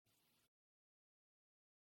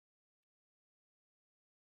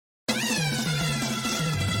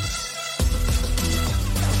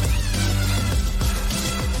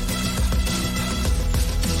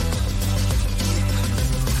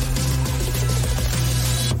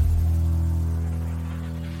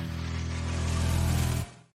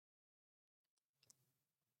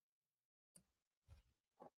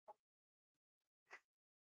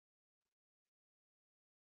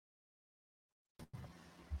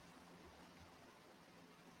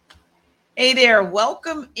Hey there,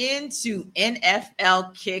 welcome into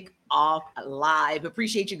NFL Kickoff Live.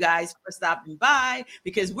 Appreciate you guys for stopping by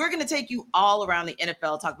because we're going to take you all around the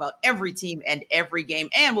NFL, talk about every team and every game,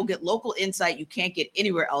 and we'll get local insight you can't get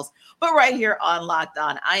anywhere else but right here on Locked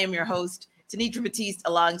On. I am your host, Tanitra Batiste.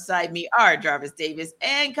 Alongside me are Jarvis Davis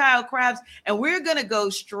and Kyle Krabs, and we're going to go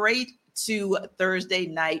straight to Thursday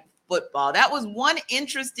night football. That was one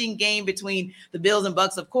interesting game between the Bills and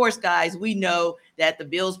Bucks. Of course, guys, we know that the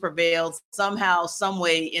Bills prevailed somehow, some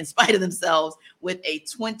way, in spite of themselves, with a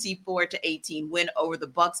 24-18 win over the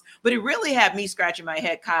Bucks. But it really had me scratching my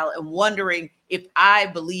head, Kyle, and wondering if I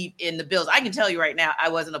believe in the Bills. I can tell you right now, I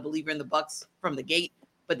wasn't a believer in the Bucks from the gate.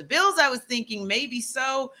 But the Bills, I was thinking maybe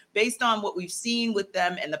so, based on what we've seen with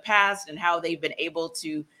them in the past and how they've been able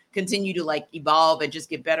to continue to evolve and just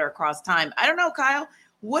get better across time. I don't know, Kyle.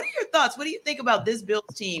 What are your thoughts? What do you think about this Bills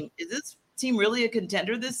team? Is this team really a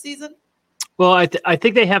contender this season? Well, I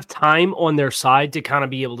think they have time on their side to kind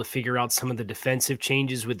of be able to figure out some of the defensive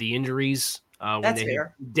changes with the injuries. That's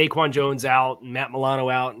fair. Daquan Jones out, and Matt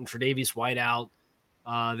Milano out, and Tre'Davious White out.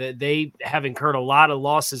 They have incurred a lot of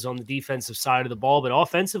losses on the defensive side of the ball, but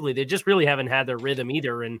offensively, they just really haven't had their rhythm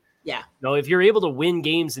either. And if you're able to win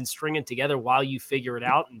games and string it together while you figure it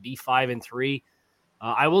out and be 5-3,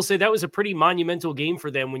 I will say that was a pretty monumental game for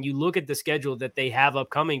them when you look at the schedule that they have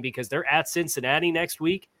upcoming, because they're at Cincinnati next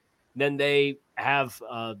week. Then they have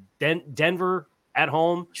Denver at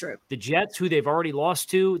home. True. The Jets, who they've already lost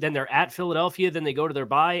to. Then they're at Philadelphia. Then they go to their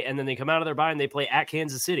bye, and then they come out of their bye and they play at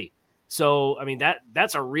Kansas City. So, I mean,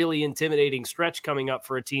 that's a really intimidating stretch coming up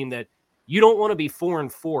for a team that you don't want to be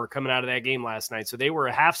 4-4 coming out of that game last night. So they were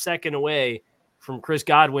a half second away from Chris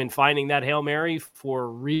Godwin finding that Hail Mary for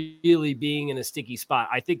really being in a sticky spot.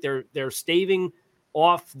 I think they're staving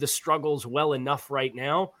off the struggles well enough right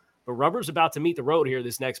now, but rubber's about to meet the road here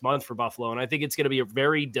this next month for Buffalo, and I think it's going to be a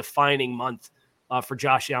very defining month for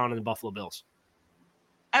Josh Allen and the Buffalo Bills.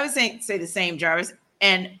 I would say the same, Jarvis.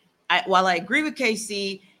 And while I agree with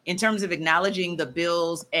KC in terms of acknowledging the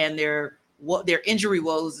Bills and their injury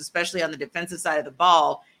woes, especially on the defensive side of the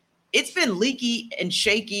ball, it's been leaky and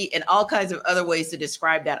shaky and all kinds of other ways to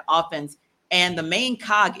describe that offense. And the main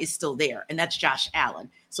cog is still there, and that's Josh Allen.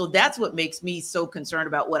 So that's what makes me so concerned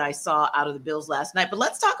about what I saw out of the Bills last night. But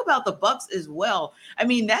let's talk about the Bucs as well. I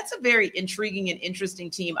mean, that's a very intriguing and interesting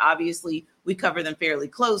team. Obviously, we cover them fairly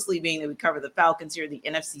closely, being that we cover the Falcons here in the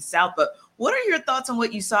NFC South. But what are your thoughts on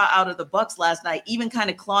what you saw out of the Bucs last night, even kind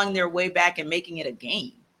of clawing their way back and making it a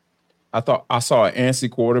game? I thought I saw an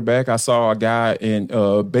antsy quarterback. I saw a guy in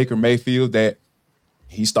Baker Mayfield that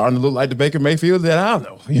he's starting to look like the Baker Mayfield that I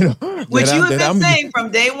know, Which you have been saying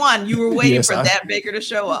from day one. You were waiting for that Baker to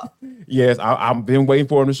show up. Yes, I've been waiting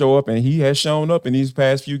for him to show up, and he has shown up in these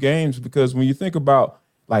past few games, because when you think about,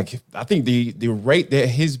 I think the rate that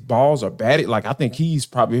his balls are batted, I think he's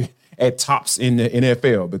probably at tops in the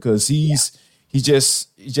NFL, because he's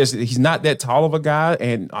not that tall of a guy,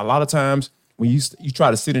 and a lot of times when you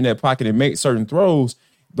try to sit in that pocket and make certain throws,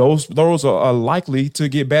 those are likely to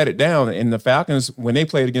get batted down. And the Falcons, when they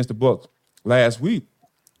played against the Bucs last week,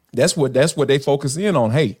 that's what they focus in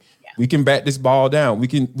on. Hey, we can bat this ball down. We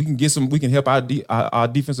can help our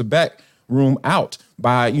defensive back room out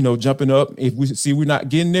by jumping up. If we see we're not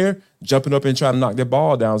getting there, jumping up and trying to knock that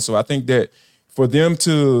ball down. So I think that for them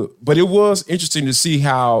but it was interesting to see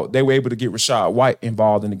how they were able to get Rachaad White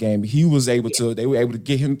involved in the game. They were able to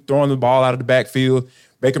get him throwing the ball out of the backfield.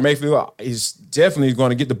 Baker Mayfield is definitely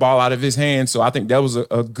going to get the ball out of his hands. So I think that was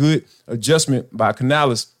a good adjustment by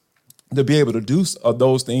Canales to be able to do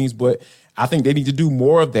those things. But I think they need to do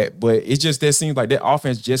more of that. But it seems like that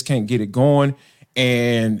offense just can't get it going.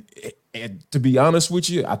 And to be honest with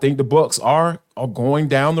you, I think the Bucs are going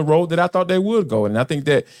down the road that I thought they would go. And I think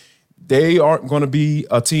that they aren't going to be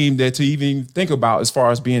a team that to even think about as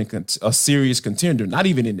far as being a serious contender, not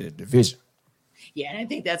even in the division. Yeah, and I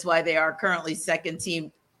think that's why they are currently second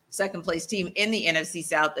place team in the NFC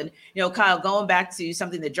South. And, Kyle, going back to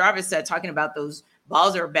something that Jarvis said, talking about those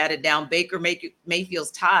balls that are batted down, Baker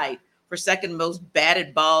Mayfield's tied for second most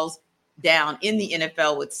batted balls down in the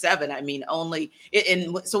NFL with 7. I mean,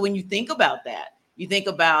 so when you think about that, you think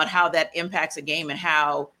about how that impacts a game and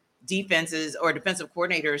how defenses or defensive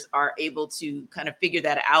coordinators are able to kind of figure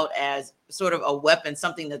that out as sort of a weapon,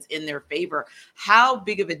 something that's in their favor. How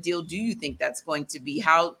big of a deal do you think that's going to be?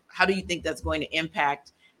 How do you think that's going to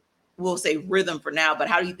impact, we'll say rhythm for now, but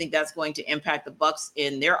how do you think that's going to impact the Bucs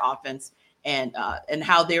in their offense and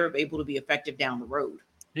how they're able to be effective down the road?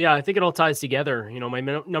 Yeah, I think it all ties together. My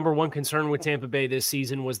number one concern with Tampa Bay this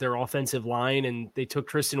season was their offensive line, and they took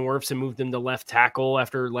Tristan Wirfs and moved him to left tackle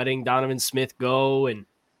after letting Donovan Smith go. And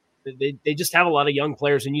They just have a lot of young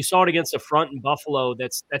players, and you saw it against a front in Buffalo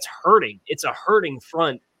that's hurting. It's a hurting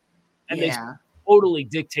front, and they Yeah. totally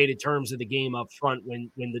dictated terms of the game up front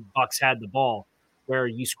when the Bucs had the ball, where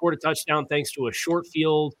you scored a touchdown thanks to a short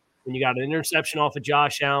field, when you got an interception off of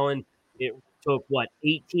Josh Allen. It took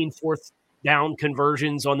 18 fourth down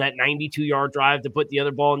conversions on that 92-yard drive to put the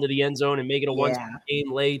other ball into the end zone and make it a one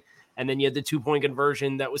game late, and then you had the 2-point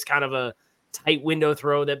conversion that was kind of a tight window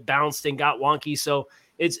throw that bounced and got wonky. So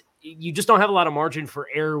you just don't have a lot of margin for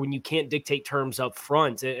error when you can't dictate terms up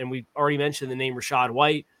front. And we've already mentioned the name Rachaad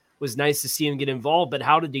White. Was nice to see him get involved, but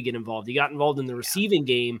how did he get involved? He got involved in the receiving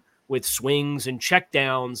game with swings and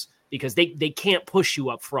checkdowns because they can't push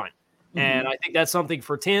you up front. Mm-hmm. And I think that's something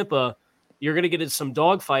for Tampa. You're going to get into some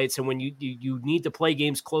dogfights, and when you need to play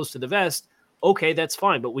games close to the vest, okay, that's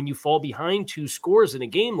fine. But when you fall behind 2 scores in a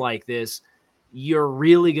game like this, you're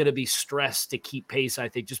really going to be stressed to keep pace, I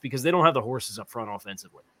think, just because they don't have the horses up front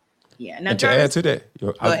offensively. Yeah. Now, and to add to that,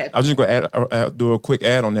 I was just going to do a quick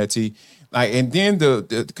add on that, T. And then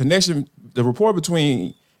the connection, the rapport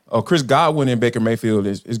between Chris Godwin and Baker Mayfield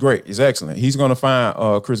is great. It's excellent. He's going to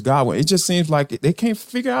find Chris Godwin. It just seems like they can't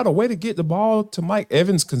figure out a way to get the ball to Mike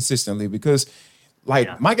Evans consistently because,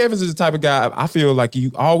 Mike Evans is the type of guy I feel like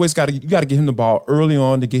you always got to get him the ball early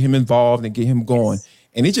on to get him involved and get him going. Yes.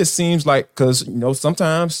 And it just seems like because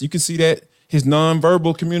sometimes you can see that his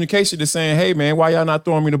nonverbal communication is saying, "Hey man, why y'all not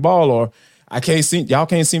throwing me the ball?" Or y'all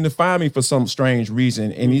can't seem to find me for some strange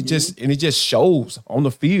reason. And it just shows on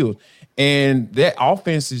the field. And that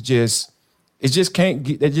offense is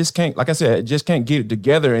like I said, it just can't get it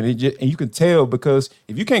together. And you can tell because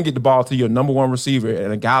if you can't get the ball to your number one receiver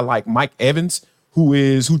and a guy like Mike Evans,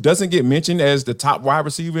 who doesn't get mentioned as the top wide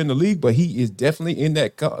receiver in the league, but he is definitely in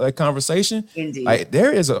that conversation. Indeed.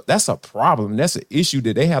 That's a problem. That's an issue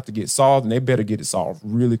that they have to get solved, and they better get it solved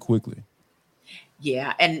really quickly.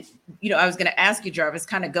 Yeah. And, I was going to ask you, Jarvis,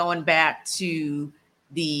 kind of going back to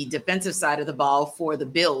the defensive side of the ball for the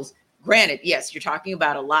Bills. Granted, yes, you're talking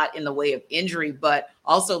about a lot in the way of injury, but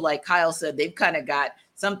also like Kyle said, they've kind of got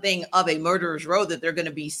something of a murderer's row that they're going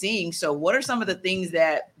to be seeing. So what are some of the things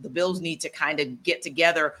that the Bills need to kind of get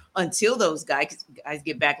together until those guys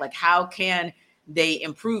get back? Like, how can they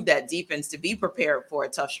improve that defense to be prepared for a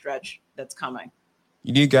tough stretch that's coming?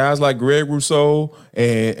 You need guys like Greg Rousseau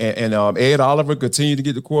and Ed Oliver continue to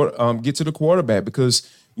get to the quarterback because,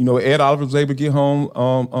 Ed Oliver was able to get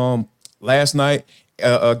home last night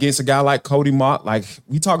against a guy like Cody Mott. Like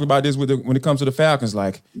we talked about this when it comes to the Falcons,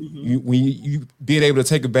 like when you being able to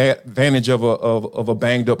take advantage of a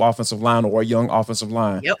banged up offensive line or a young offensive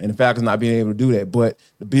line, and the Falcons not being able to do that, but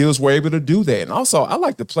the Bills were able to do that. And also, I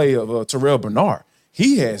like the play of Terrell Bernard.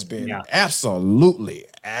 He has been absolutely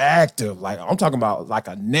active. Like I'm talking about like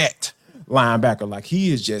a net linebacker. Like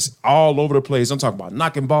he is just all over the place. I'm talking about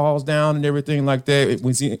knocking balls down and everything like that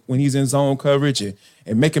when he's in zone coverage and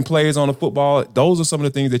making plays on the football. Those are some of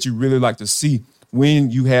the things that you really like to see when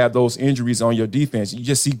you have those injuries on your defense. You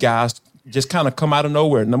just see guys just kind of come out of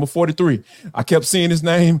nowhere. Number 43. I kept seeing his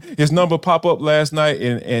number pop up last night,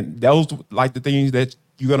 and those like the things that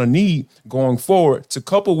you're going to need going forward to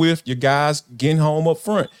couple with your guys getting home up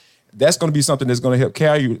front. That's going to be something that's going to help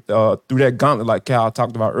carry you through that gauntlet like Kyle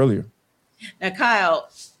talked about earlier. Now, Kyle,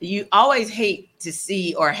 you always hate to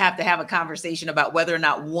see or have to have a conversation about whether or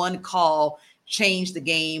not one call changed the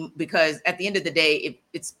game, because at the end of the day,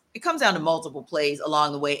 it comes down to multiple plays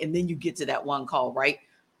along the way, and then you get to that one call, right?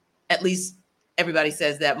 At least everybody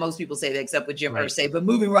says that. Most people say that, except with Jim Irsay. But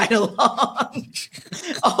moving right along,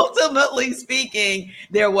 ultimately speaking,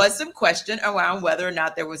 there was some question around whether or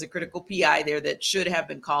not there was a critical PI there that should have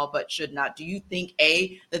been called but should not. Do you think,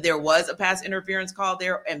 A, that there was a pass interference call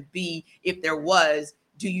there? And B, if there was,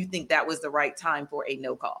 do you think that was the right time for a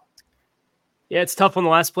no call? Yeah, it's tough on the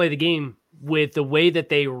last play of the game with the way that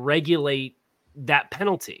they regulate that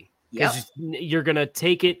penalty. Because you're going to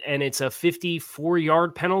take it and it's a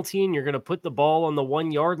 54-yard penalty and you're going to put the ball on the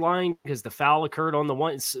 1-yard line because the foul occurred on the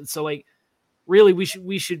one. So like, really,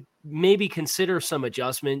 we should maybe consider some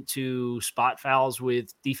adjustment to spot fouls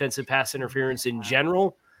with defensive pass interference in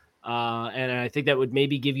general. And I think that would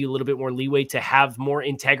maybe give you a little bit more leeway to have more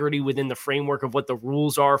integrity within the framework of what the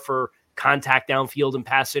rules are for contact downfield and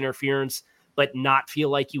pass interference, but not feel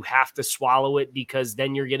like you have to swallow it because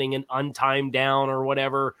then you're getting an untimed down or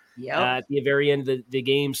whatever at the very end of the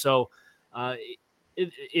game. So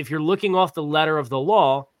if you're looking off the letter of the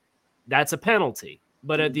law, that's a penalty.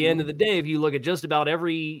 But at the end of the day, if you look at just about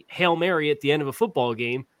every Hail Mary at the end of a football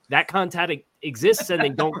game, that contact exists and they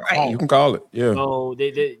don't call it. You can call it, yeah. So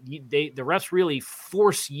the refs really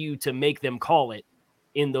force you to make them call it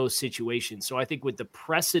in those situations. So I think with the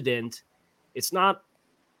precedent, it's not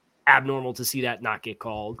abnormal to see that not get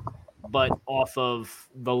called. But off of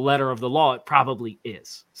the letter of the law, it probably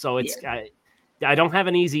is. So it's I don't have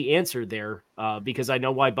an easy answer there because I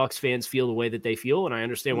know why Bucs fans feel the way that they feel, and I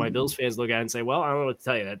understand why Bills fans look at it and say, well, I don't know what to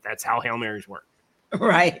tell you. That's how Hail Marys work.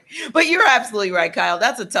 Right. But you're absolutely right, Kyle.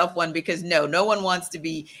 That's a tough one because no one wants to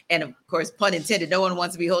be, and of course, pun intended, no one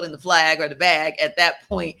wants to be holding the flag or the bag at that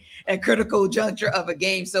point, at critical juncture of a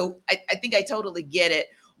game. So I think I totally get it.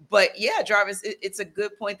 But yeah, Jarvis, it's a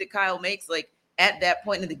good point that Kyle makes. Like at that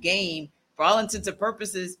point in the game, for all intents and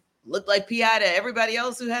purposes, looked like PI to everybody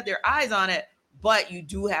else who had their eyes on it. But you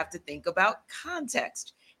do have to think about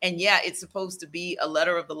context. And yeah, it's supposed to be a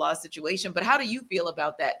letter of the law situation. But how do you feel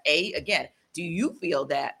about that? Again, do you feel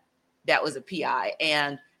that that was a PI?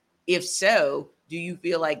 And if so, do you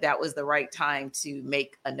feel like that was the right time to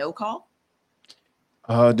make a no call?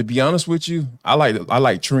 To be honest with you, I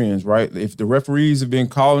like trends, right? If the referees have been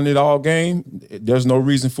calling it all game, there's no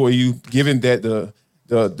reason for you, given that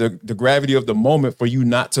the gravity of the moment, for you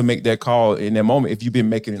not to make that call in that moment if you've been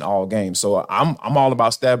making it all game. So I'm all about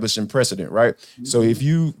establishing precedent, right? Mm-hmm. So if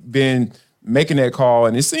you've been making that call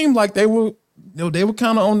and it seemed like they were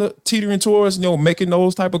kind of on the teetering towards, making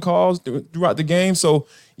those type of calls throughout the game. So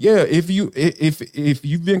yeah, if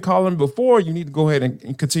you've been calling before, you need to go ahead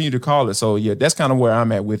and continue to call it. So yeah, that's kind of where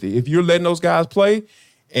I'm at with it. If you're letting those guys play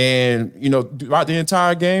and throughout the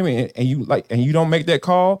entire game and you don't make that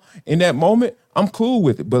call in that moment, I'm cool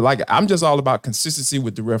with it. But I'm just all about consistency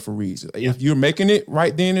with the referees. Yeah. If you're making it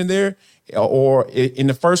right then and there, or in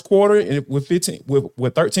the first quarter with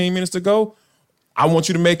 13 minutes to go, I want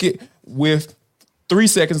you to make it with 3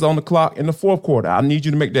 seconds on the clock in the fourth quarter. I need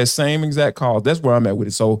you to make that same exact call. That's where I'm at with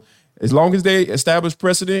it. So as long as they establish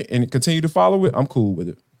precedent and continue to follow it, I'm cool with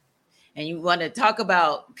it. And you want to talk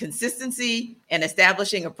about consistency and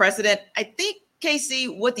establishing a precedent. I think,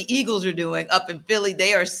 KC, what the Eagles are doing up in Philly,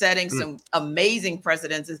 they are setting some amazing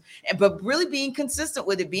precedences, but really being consistent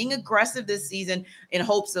with it, being aggressive this season in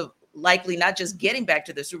hopes of likely not just getting back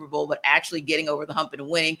to the Super Bowl, but actually getting over the hump and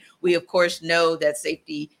winning. We, of course, know that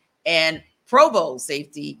safety and Pro Bowl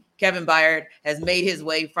safety Kevin Byard has made his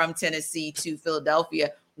way from Tennessee to Philadelphia.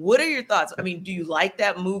 What are your thoughts? I mean, do you like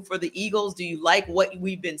that move for the Eagles? Do you like what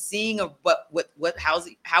we've been seeing of what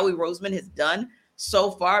Howie Roseman has done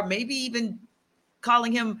so far? Maybe even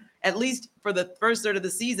calling him, at least for the first third of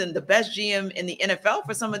the season, the best GM in the NFL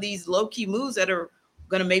for some of these low-key moves that are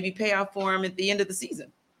going to maybe pay off for him at the end of the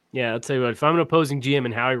season. Yeah, I'll tell you what, if I'm an opposing GM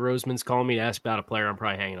and Howie Roseman's calling me to ask about a player, I'm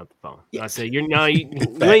probably hanging up the phone. Yeah. I say, you ain't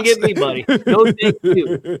getting me, buddy. No, thank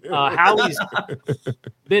you. Howie's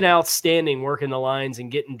been outstanding working the lines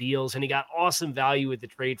and getting deals, and he got awesome value with the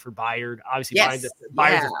trade for Byard. Obviously,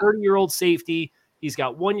 Byard's a 30-year-old safety. He's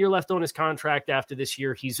got 1 year left on his contract after this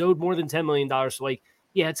year. He's owed more than $10 million. So,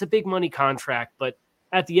 it's a big money contract, but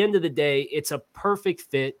at the end of the day, it's a perfect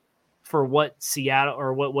fit for what Seattle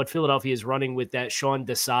or what Philadelphia is running with that Sean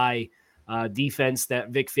Desai defense, that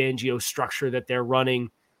Vic Fangio structure that they're running.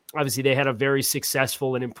 Obviously, they had a very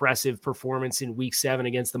successful and impressive performance in Week 7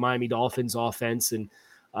 against the Miami Dolphins offense, and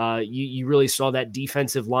you really saw that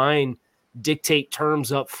defensive line dictate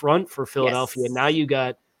terms up front for Philadelphia. Yes. Now you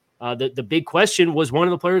got the big question was one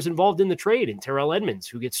of the players involved in the trade, and Terrell Edmonds,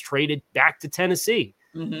 who gets traded back to Tennessee.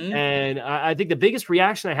 Mm-hmm. And I think the biggest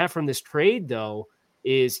reaction I have from this trade, though,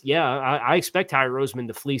 is, I expect Howie Roseman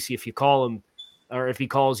to fleece you if you call him, or if he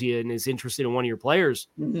calls you and is interested in one of your players.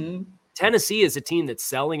 Mm-hmm. Tennessee is a team that's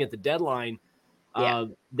selling at the deadline. I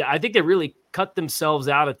think they really cut themselves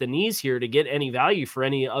out at the knees here to get any value for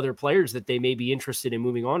any other players that they may be interested in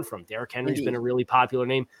moving on from. Derrick Henry's been a really popular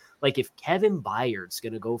name. Like, if Kevin Byard's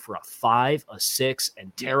going to go for a 5, a 6,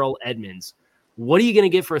 and Terrell Edmonds, what are you going to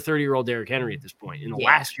get for a 30-year-old Derrick Henry at this point? In the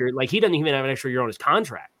last year, he doesn't even have an extra year on his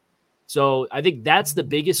contract. So I think that's the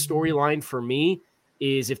biggest storyline for me,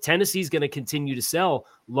 is if Tennessee's going to continue to sell,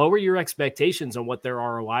 lower your expectations on what their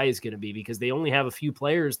ROI is going to be, because they only have a few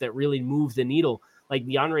players that really move the needle. Like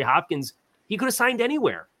DeAndre Hopkins, he could have signed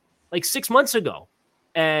anywhere 6 months ago.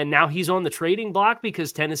 And now he's on the trading block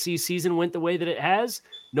because Tennessee's season went the way that it has.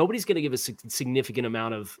 Nobody's going to give a significant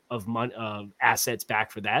amount of money, assets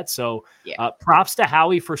back for that. So props to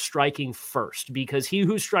Howie for striking first, because he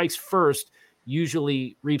who strikes first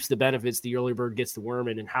usually reaps the benefits. The early bird gets the worm,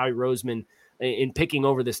 and Howie Roseman, in picking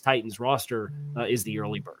over this Titans roster, is the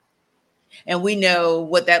early bird. And we know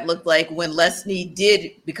what that looked like when Les Snead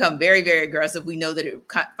did become very, very aggressive. We know that it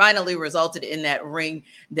finally resulted in that ring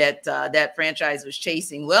that that franchise was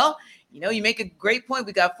chasing. Well, you make a great point.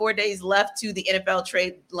 We got 4 days left to the NFL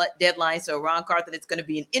trade deadline. So, Ron Carthen, it's going to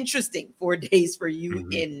be an interesting 4 days for you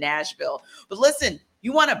in Nashville. But listen,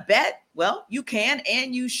 you want to bet? Well, you can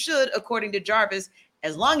and you should, according to Jarvis.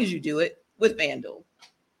 as long as you do it with FanDuel.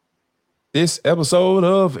 This episode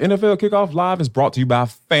of NFL Kickoff Live is brought to you by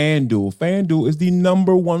FanDuel. FanDuel is the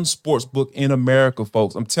 #1 sports book in America,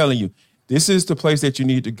 folks. I'm telling you, this is the place that you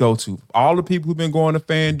need to go to. All the people who've been going to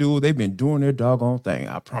FanDuel, they've been doing their doggone thing.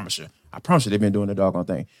 I promise you. They've been doing their doggone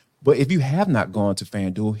thing. But if you have not gone to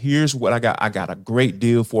FanDuel, here's what I got. I got a great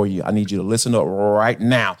deal for you. I need you to listen up right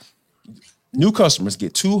now. New customers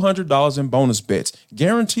get $200 in bonus bets,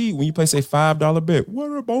 guaranteed when you place a $5 bet.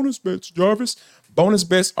 What are bonus bets, Jarvis? Bonus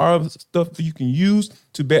bets are stuff that you can use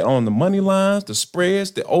to bet on the money lines, the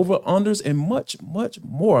spreads, the over-unders, and much, much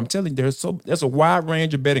more. I'm telling you, there's a wide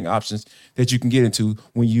range of betting options that you can get into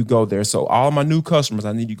when you go there. So all my new customers,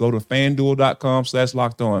 I need you to go to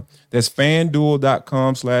FanDuel.com/lockedon. That's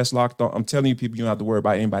FanDuel.com/lockedon. I'm telling you, people, you don't have to worry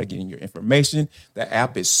about anybody getting your information. The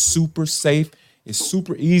app is super safe. It's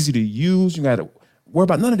super easy to use. You got to worry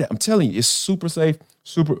about none of that. I'm telling you, it's super safe,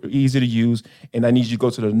 super easy to use. And I need you to go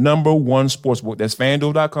to the #1 sportsbook. That's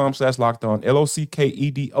FanDuel.com/lockedon,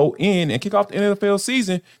 LOCKEDON, and kick off the NFL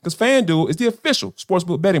season because FanDuel is the official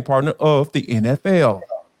sportsbook betting partner of the NFL.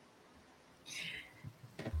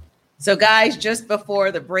 So, guys, just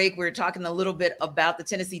before the break, we were talking a little bit about the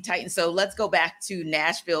Tennessee Titans. So let's go back to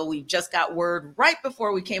Nashville. We just got word right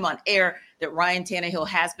before we came on air that Ryan Tannehill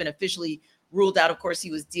has been officially ruled out. Of course,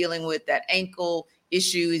 he was dealing with that ankle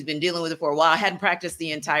issue. He's been dealing with it for a while. Hadn't practiced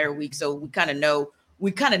the entire week, so we kind of knew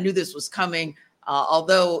this was coming.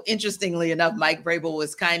 Although, interestingly enough, Mike Vrabel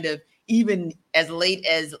was kind of, even as late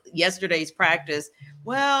as yesterday's practice,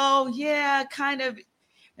 well, yeah, kind of.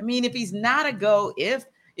 I mean, if he's not a go, if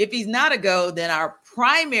he's not a go, then our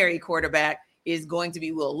primary quarterback is going to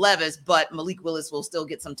be Will Levis, but Malik Willis will still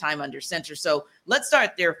get some time under center. So let's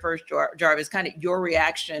start there first, Jarvis, kind of your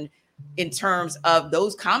reaction in terms of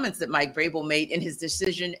those comments that Mike Vrabel made in his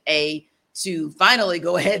decision, to finally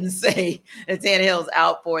go ahead and say that Tannehill's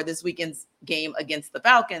out for this weekend's game against the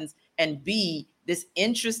Falcons, and B, this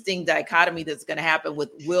interesting dichotomy that's going to happen with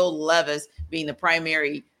Will Levis being the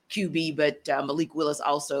primary QB, but Malik Willis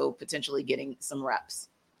also potentially getting some reps.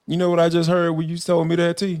 You know what I just heard when you told me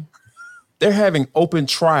that, T? They're having open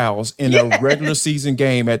trials in a regular season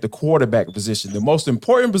game at the quarterback position, the most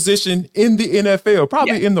important position in the NFL,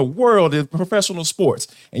 probably in the world in professional sports.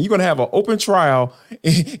 And you're going to have an open trial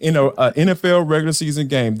in a NFL regular season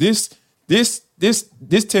game. This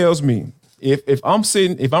tells me if I'm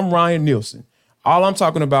Ryan Nielsen, all I'm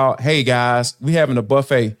talking about, hey guys, we having a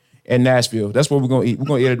buffet in Nashville. That's what we're going to eat. We're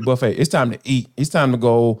going to eat at the buffet. It's time to eat. It's time to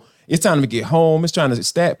go. It's time to get home. It's trying to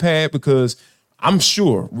stat pad because I'm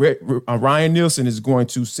sure Ryan Nielsen is going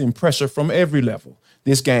to send pressure from every level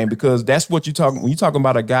this game because that's what you're talking when you're talking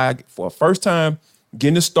about a guy for a first time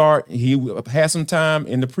getting a start. He had some time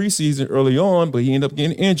in the preseason early on, but he ended up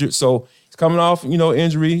getting injured. So he's coming off,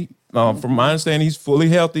 injury. From my understanding, he's fully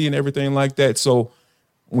healthy and everything like that. So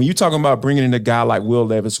when you're talking about bringing in a guy like Will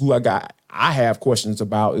Levis, who I have questions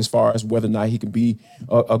about as far as whether or not he can be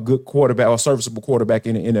a good quarterback or serviceable quarterback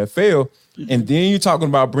in the NFL. And then you're talking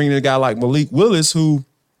about bringing a guy like Malik Willis, who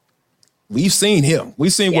we've seen him.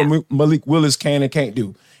 We've seen what Malik Willis can and can't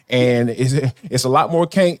do. And it's a lot more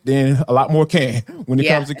can't than a lot more can when it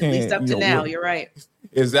comes to can. At least up to now, you're right.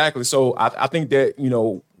 Exactly. So I think that,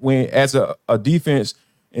 when as a defense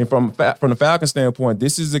and from the Falcons standpoint,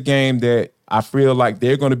 this is a game that I feel like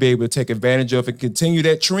they're going to be able to take advantage of and continue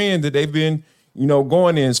that trend that they've been,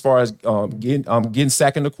 going in as far as getting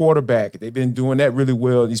sacking the quarterback. They've been doing that really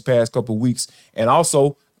well these past couple of weeks, and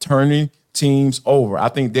also turning teams over. I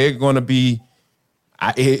think they're going to be,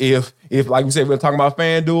 if like we said, we're talking about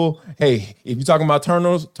FanDuel. Hey, if you're talking about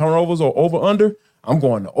turnovers or over under, I'm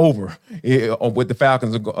going to over with the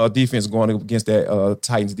Falcons defense going against that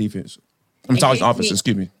Titans defense. I'm talking offense.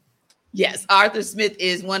 Excuse me. Yes, Arthur Smith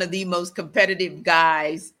is one of the most competitive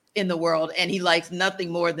guys in the world, and he likes nothing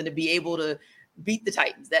more than to be able to beat the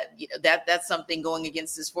Titans. That's something going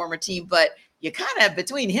against his former team. But you kind of,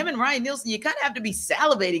 between him and Ryan Nielsen, you kind of have to be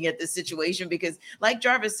salivating at this situation because, like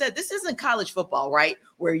Jarvis said, this isn't college football, right?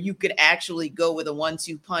 Where you could actually go with a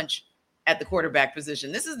 1-2 punch at the quarterback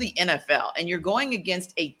position. This is the NFL, and you're going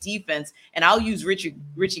against a defense. And I'll use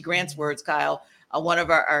Richie Grant's words, Kyle. One of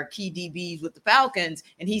our key DBs with the Falcons,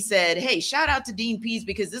 and he said, hey, shout out to Dean Pease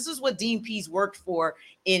because this is what Dean Pease worked for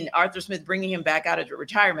in Arthur Smith, bringing him back out of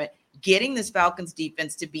retirement, getting this Falcons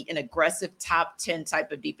defense to be an aggressive top 10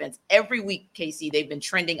 type of defense. Every week, Casey, they've been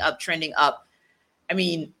trending up. I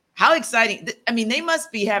mean, how exciting. I mean, they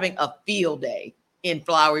must be having a field day in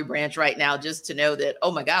Flowery Branch right now just to know that,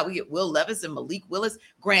 oh, my God, we get Will Levis and Malik Willis.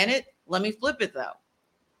 Granted, let me flip it, though.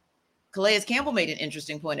 Calais Campbell made an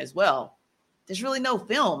interesting point as well. There's really no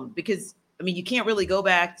film because I mean, you can't really go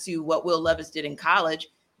back to what Will Levis did in college.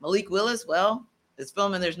 Malik Willis, well, there's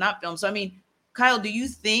film and there's not film. So, I mean, Kyle, do you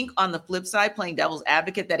think on the flip side, playing devil's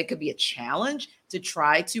advocate, that it could be a challenge to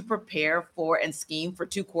try to prepare for and scheme for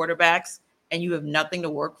two quarterbacks and you have nothing to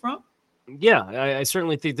work from? Yeah, I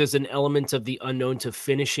certainly think there's an element of the unknown to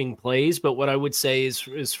finishing plays. But what I would say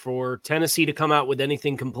is for Tennessee to come out with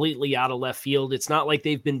anything completely out of left field, it's not like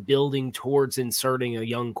they've been building towards inserting a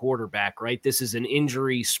young quarterback, right? This is an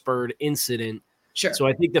injury-spurred incident. Sure. So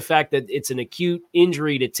I think the fact that it's an acute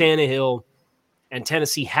injury to Tannehill and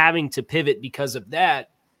Tennessee having to pivot because of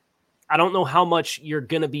that, I don't know how much you're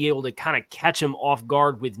going to be able to kind of catch them off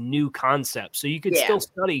guard with new concepts. So you could still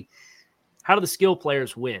study, how do the skill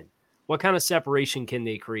players win? What kind of separation can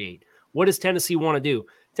they create? What does Tennessee want to do?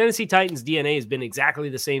 Tennessee Titans DNA has been exactly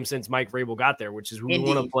the same since Mike Vrabel got there, which is we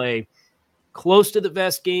want to play close to the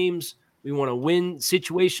vest games. We want to win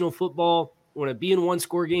situational football. We want to be in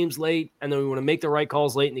one-score games late, and then we want to make the right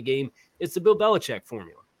calls late in the game. It's the Bill Belichick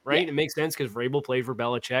formula, right? It makes sense because Vrabel played for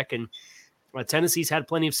Belichick, and Tennessee's had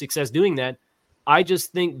plenty of success doing that. I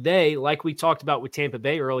just think they, like we talked about with Tampa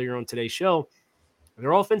Bay earlier on today's show,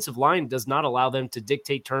 their offensive line does not allow them to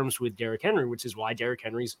dictate terms with Derrick Henry, which is why Derrick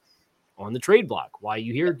Henry's on the trade block, why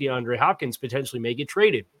you hear DeAndre Hopkins potentially may get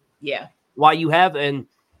traded. Yeah. Why you have an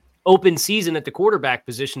open season at the quarterback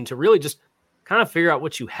position to really just kind of figure out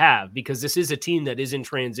what you have, because this is a team that is in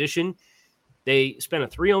transition. They spent a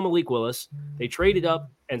 3 on Malik Willis. They traded up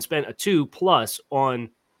and spent a 2+ on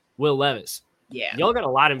Will Levis. Yeah. Y'all got a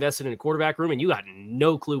lot invested in the quarterback room, and you got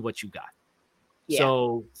no clue what you got. Yeah.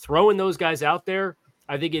 So throwing those guys out there,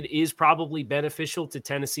 I think it is probably beneficial to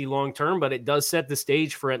Tennessee long-term, but it does set the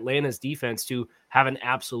stage for Atlanta's defense to have an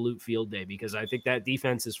absolute field day, because I think that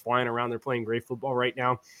defense is flying around. They're playing great football right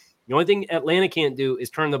now. The only thing Atlanta can't do is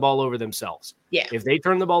turn the ball over themselves. Yeah. If they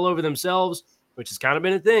turn the ball over themselves, which has kind of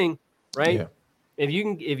been a thing, right? Yeah. If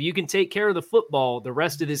you can take care of the football, the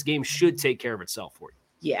rest of this game should take care of itself for you.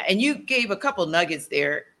 Yeah, and you gave a couple nuggets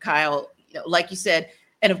there, Kyle. Like you said,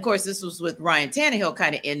 and of course this was with Ryan Tannehill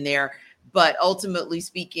kind of in there. But ultimately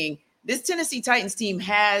speaking, this Tennessee Titans team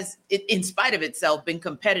has, in spite of itself, been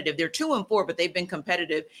competitive. They're 2-4, but they've been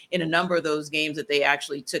competitive in a number of those games that they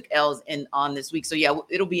actually took L's in on this week. So, yeah,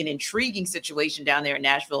 it'll be an intriguing situation down there in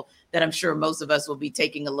Nashville that I'm sure most of us will be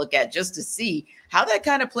taking a look at just to see how that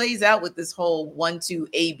kind of plays out with this whole 1-2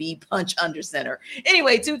 AB punch under center.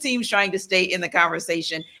 Anyway, two teams trying to stay in the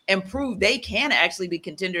conversation and prove they can actually be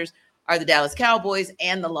contenders are the Dallas Cowboys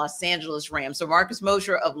and the Los Angeles Rams. So Marcus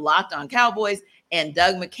Mosher of Locked On Cowboys and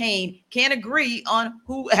Doug McCain can't agree on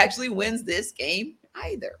who actually wins this game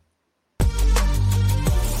either.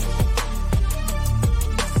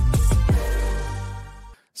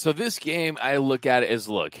 So this game, I look at it as,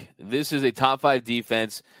 look, this is a top 5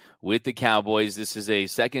 defense with the Cowboys. This is a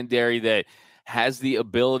secondary that has the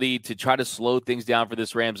ability to try to slow things down for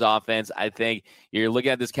this Rams offense. I think you're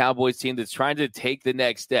looking at this Cowboys team that's trying to take the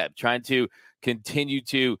next step, trying to continue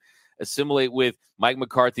to assimilate with Mike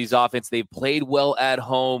McCarthy's offense. They've played well at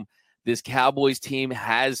home. This Cowboys team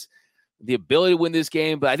has the ability to win this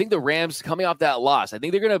game, but I think the Rams, coming off that loss, I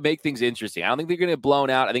think they're going to make things interesting. I don't think they're going to get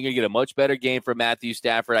blown out. I think you're going to get a much better game from Matthew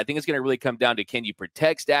Stafford. I think it's going to really come down to, can you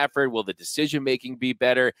protect Stafford? Will the decision-making be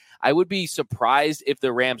better? I would be surprised if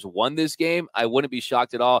the Rams won this game. I wouldn't be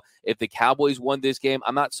shocked at all if the Cowboys won this game.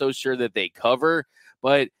 I'm not so sure that they cover,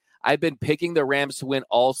 but I've been picking the Rams to win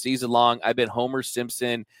all season long. I've been Homer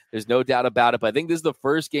Simpson. There's no doubt about it, but I think this is the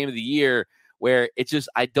first game of the year where it's just,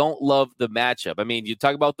 I don't love the matchup. I mean, you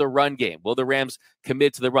talk about the run game. Will the Rams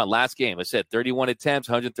commit to the run? Last game, I said 31 attempts,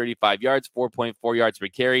 135 yards, 4.4 yards per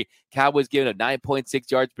carry. Cowboys giving up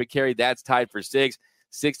 9.6 yards per carry. That's tied for 6.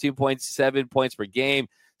 16.7 points per game,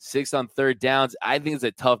 6 on third downs. I think it's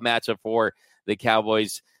a tough matchup for the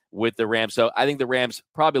Cowboys with the Rams. So I think the Rams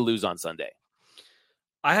probably lose on Sunday.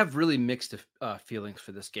 I have really mixed feelings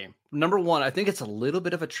for this game. Number one, I think it's a little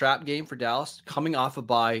bit of a trap game for Dallas, coming off a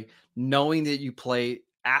bye, knowing that you play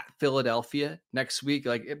at Philadelphia next week.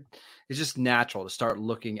 Like, it's just natural to start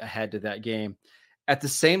looking ahead to that game. At the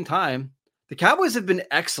same time, the Cowboys have been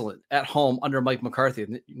excellent at home under Mike McCarthy.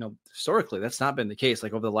 And, historically, that's not been the case.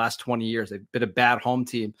 Like, over the last 20 years, they've been a bad home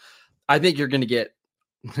team. I think you're going to get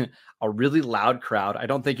a really loud crowd. I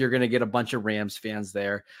don't think you're going to get a bunch of Rams fans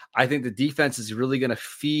there. I think the defense is really going to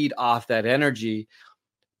feed off that energy,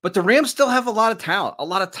 but the Rams still have a lot of talent, a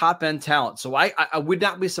lot of top end talent. So I would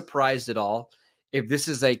not be surprised at all if this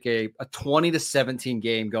is like a 20-17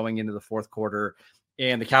 game going into the fourth quarter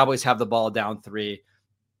and the Cowboys have the ball down 3,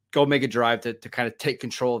 go make a drive to kind of take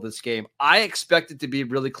control of this game. I expect it to be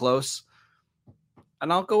really close.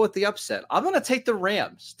 and I'll go with the upset. I'm going to take the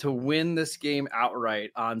Rams to win this game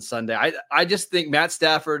outright on Sunday. I just think Matt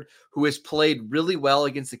Stafford, who has played really well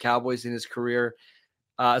against the Cowboys in his career,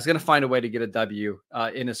 is going to find a way to get a W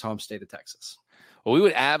in his home state of Texas. Well, we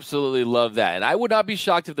would absolutely love that. And I would not be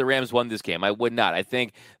shocked if the Rams won this game. I would not. I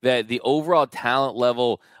think that the overall talent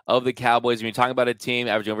level of the Cowboys, when you're talking about a team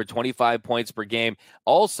averaging over 25 points per game,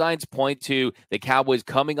 all signs point to the Cowboys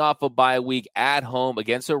coming off a bye week at home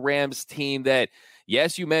against a Rams team that,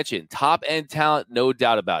 yes, you mentioned top-end talent, no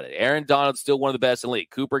doubt about it. Aaron Donald's still one of the best in the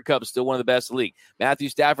league. Cooper Kupp's still one of the best in the league. Matthew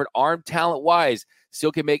Stafford, arm talent-wise,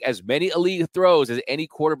 still can make as many elite throws as any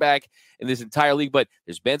quarterback in this entire league, but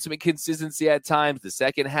there's been some inconsistency at times. The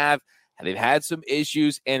second half, they've had some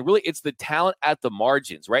issues, and really it's the talent at the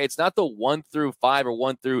margins, right? It's not the 1 through 5 or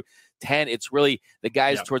 1 through 10. It's really the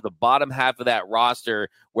guys towards the bottom half of that roster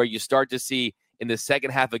where you start to see in the second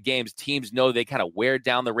half of games, teams know they kind of wear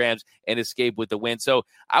down the Rams and escape with the win. So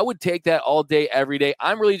I would take that all day, every day.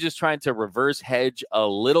 I'm really just trying to reverse hedge a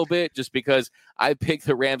little bit just because I picked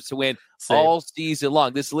the Rams to win all season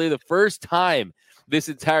long. This is literally the first time this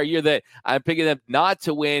entire year that I'm picking them not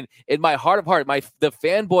to win. In my heart of heart, the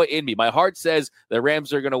fanboy in me, my heart says the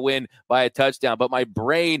Rams are going to win by a touchdown, but my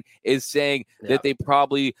brain is saying that they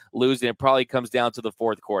probably lose, and it probably comes down to the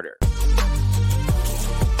fourth quarter.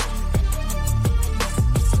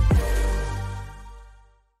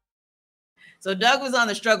 So Doug was on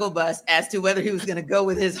the struggle bus as to whether he was going to go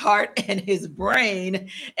with his heart and his brain.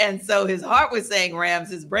 And so his heart was saying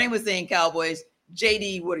Rams, his brain was saying Cowboys.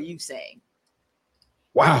 JD, what are you saying?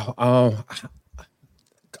 Wow.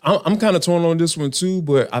 I'm kind of torn on this one too,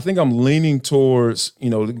 but I think I'm leaning towards,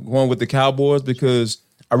 going with the Cowboys because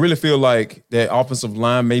I really feel like that offensive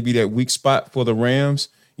line may be that weak spot for the Rams.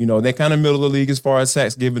 They're kind of middle of the league as far as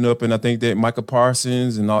sacks given up, and I think that Micah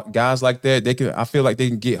Parsons and guys like that, I feel like they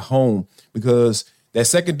can get home because that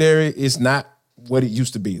secondary is not what it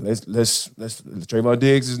used to be. Let's Trayvon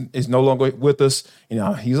Diggs is no longer with us.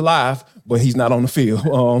 He's alive, but he's not on the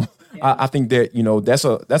field. I think that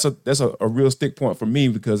that's a real stick point for me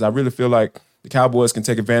because I really feel like the Cowboys can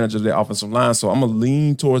take advantage of their offensive line. So I'm gonna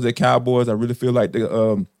lean towards the Cowboys. I really feel like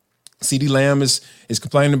the CeeDee Lamb is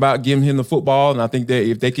complaining about giving him the football, and I think that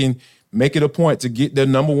if they can make it a point to get their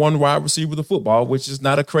number one wide receiver the football, which is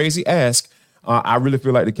not a crazy ask, I really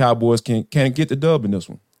feel like the Cowboys can get the dub in this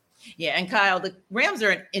one. Yeah, and Kyle, the Rams are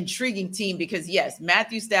an intriguing team because, yes,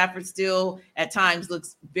 Matthew Stafford still at times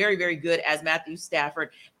looks very, very good as Matthew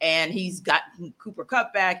Stafford, and he's got Cooper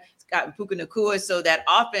Kupp back. He's got Puka Nacua, so that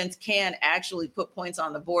offense can actually put points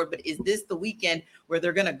on the board. But is this the weekend where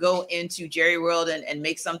they're going to go into Jerry World and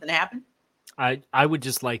make something happen? I would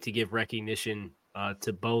just like to give recognition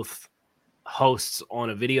to both hosts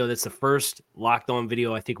on a video. That's the first Locked On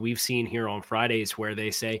video I think we've seen here on Fridays where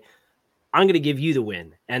they say, I'm going to give you the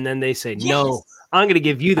win. And then they say, no, I'm going to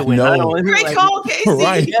give you the win. Great call, Casey.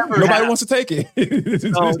 Right. Nobody wants to take it.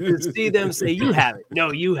 So to see them say, you have it.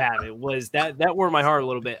 No, you have it. Was that warmed my heart a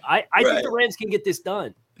little bit. I think the Rams can get this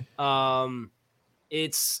done.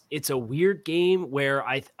 It's a weird game where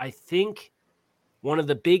I think one of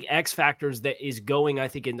the big X factors that is going, I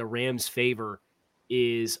think, in the Rams' favor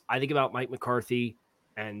is I think about Mike McCarthy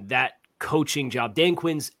and that coaching job. Dan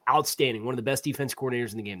Quinn's outstanding, one of the best defense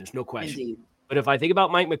coordinators in the game. There's no question. Indeed. But if I think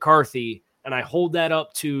about Mike McCarthy and I hold that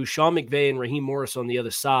up to Sean McVay and Raheem Morris on the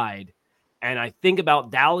other side, and I think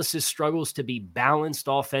about Dallas's struggles to be balanced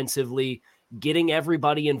offensively, getting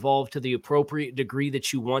everybody involved to the appropriate degree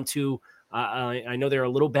that you want to. I know they're a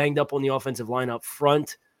little banged up on the offensive line up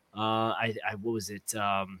front. What was it?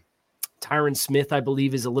 Tyron Smith, I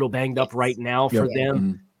believe, is a little banged up right now for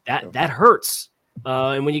them. That hurts.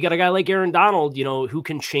 And when you got a guy like Aaron Donald, who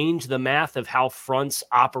can change the math of how fronts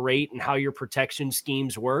operate and how your protection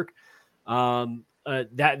schemes work,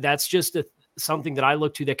 that's just something that I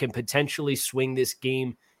look to that can potentially swing this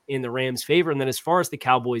game in the Rams' favor. And then as far as the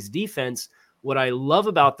Cowboys' defense, what I love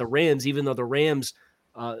about the Rams, even though the Rams,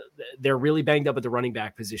 they're really banged up at the running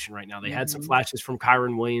back position right now. They had some flashes from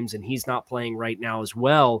Kyron Williams, and he's not playing right now as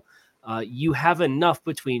well. You have enough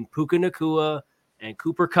between Puka Nacua and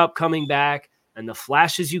Cooper Kupp coming back, and the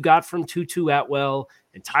flashes you got from Tutu Atwell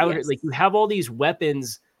and Tyler, like you have all these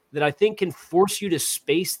weapons that I think can force you to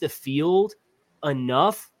space the field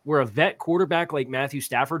enough where a vet quarterback like Matthew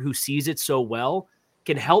Stafford, who sees it so well,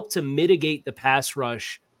 can help to mitigate the pass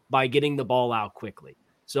rush by getting the ball out quickly.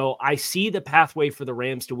 So I see the pathway for the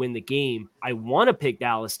Rams to win the game. I want to pick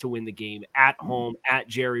Dallas to win the game at home at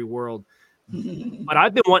Jerry World. But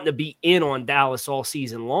I've been wanting to be in on Dallas all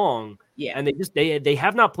season long. Yeah. And they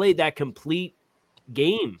have not played that complete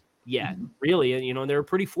game yet, really. And, they were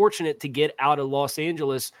pretty fortunate to get out of Los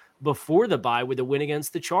Angeles before the bye with a win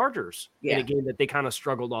against the Chargers in a game that they kind of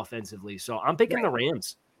struggled offensively. So I'm picking the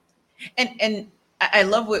Rams. And I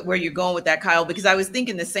love where you're going with that, Kyle, because I was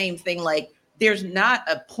thinking the same thing. Like, there's not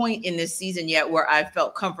a point in this season yet where I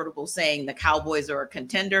felt comfortable saying the Cowboys are a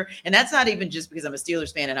contender. And that's not even just because I'm a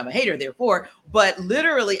Steelers fan and I'm a hater, therefore, but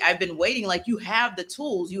literally I've been waiting. Like, you have the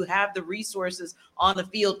tools, you have the resources on the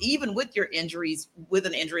field, even with your injuries, with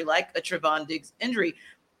an injury like a Trevon Diggs injury,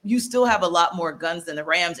 you still have a lot more guns than the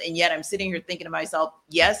Rams. And yet I'm sitting here thinking to myself,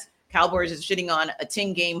 yes, Cowboys is sitting on a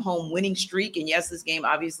 10-game home winning streak. And yes, this game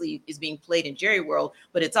obviously is being played in Jerry World,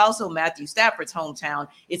 but it's also Matthew Stafford's hometown.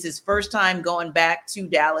 It's his first time going back to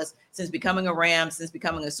Dallas since becoming a Ram, since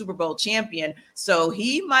becoming a Super Bowl champion. So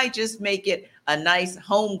he might just make it a nice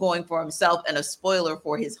home going for himself and a spoiler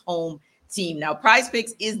for his home team. Now, Prize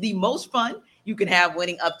Picks is the most fun you can have,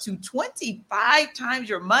 winning up to 25 times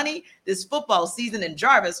your money this football season. And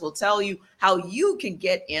Jarvis will tell you how you can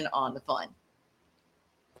get in on the fun.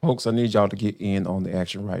 Folks, I need y'all to get in on the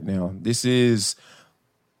action right now. This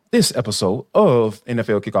episode of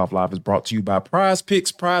NFL Kickoff Live is brought to you by Prize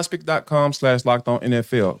Picks.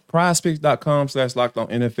 PrizePicks.com/LockedOnNFL.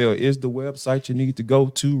 PrizePicks.com/LockedOnNFL is the website you need to go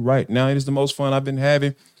to right now. It is the most fun I've been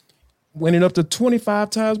having. Winning up to 25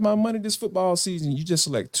 times my money this football season. You just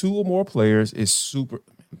select 2 or more players. It's super.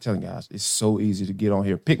 I'm telling you guys, it's so easy to get on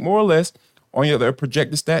here. Pick more or less on your other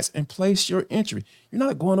projected stats and place your entry. You're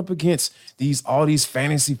not going up against all these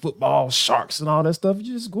fantasy football sharks and all that stuff.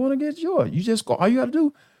 You're just going against yours. You just go. All you got to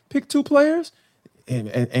do, pick 2 players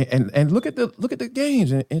and look at the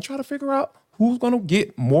games and try to figure out who's going to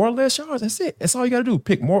get more or less yards. That's it. That's all you got to do.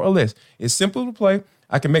 Pick more or less. It's simple to play.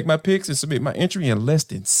 I can make my picks and submit my entry in less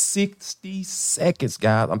than 60 seconds,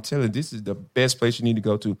 guys. I'm telling you, this is the best place you need to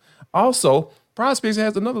go to. Also, Prize Picks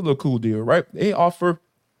has another little cool deal, right? They offer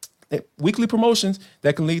weekly promotions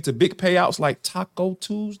that can lead to big payouts like Taco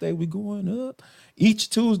Tuesday. We going up. Each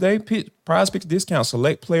Tuesday, Prize Picks discount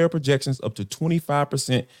select player projections up to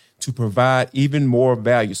 25% to provide even more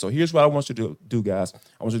value. So here's what I want you to do, guys.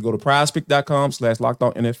 I want you to go to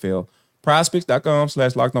PrizePicks.com/LockedOnNFL.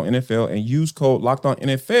 PrizePicks.com/LockedOnNFL and use code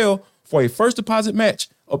LockedOnNFL for a first deposit match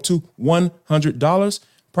up to $100.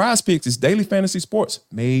 Prize Picks is daily fantasy sports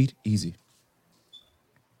made easy.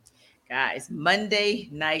 Guys, Monday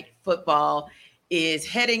Night Football is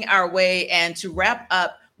heading our way. And to wrap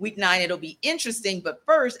up Week 9, it'll be interesting. But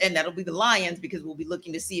first, and that'll be the Lions, because we'll be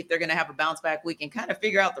looking to see if they're going to have a bounce back week and kind of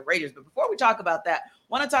figure out the Raiders. But before we talk about that, I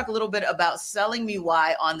want to talk a little bit about selling me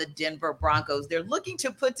why on the Denver Broncos. They're looking to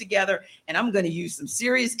put together, and I'm going to use some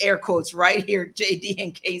serious air quotes right here, JD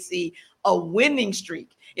and KC, a winning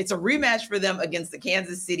streak. It's a rematch for them against the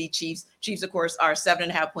Kansas City Chiefs. Chiefs, of course, are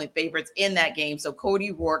 7.5-point favorites in that game. So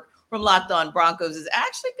Cody Rourke from Locked On Broncos is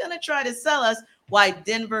actually going to try to sell us why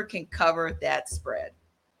Denver can cover that spread.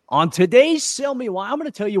 On today's Sell Me Why, I'm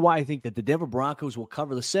going to tell you why I think that the Denver Broncos will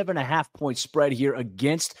cover the 7.5-point spread here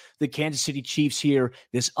against the Kansas City Chiefs here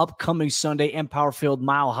this upcoming Sunday, Empower Field,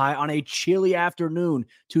 Mile High, on a chilly afternoon,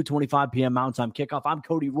 2:25 p.m. Mountain Time kickoff. I'm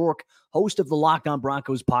Cody Rourke, host of the Locked On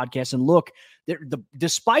Broncos podcast. And look,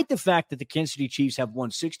 despite the fact that the Kansas City Chiefs have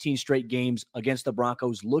won 16 straight games against the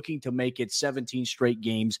Broncos, looking to make it 17 straight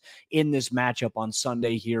games in this matchup on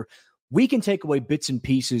Sunday here, we can take away bits and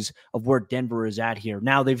pieces of where Denver is at here.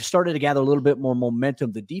 Now, they've started to gather a little bit more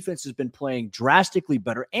momentum. The defense has been playing drastically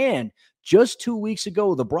better. And just 2 weeks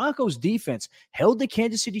ago, the Broncos defense held the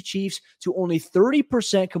Kansas City Chiefs to only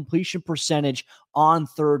 30% completion percentage on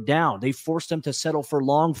third down. They forced them to settle for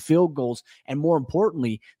long field goals. And more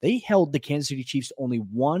importantly, they held the Kansas City Chiefs to only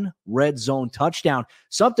 1 red zone touchdown,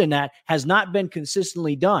 something that has not been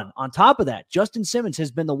consistently done. On top of that, Justin Simmons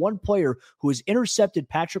has been the one player who has intercepted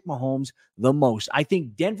Patrick Mahomes the most. I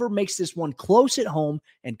think Denver makes this one close at home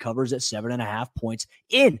and covers at 7.5 points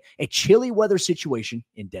in a chilly weather situation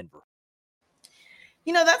in Denver.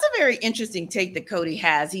 You know, that's a very interesting take that Cody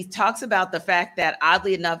has. He talks about the fact that,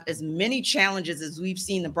 oddly enough, as many challenges as we've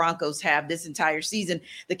seen the Broncos have this entire season,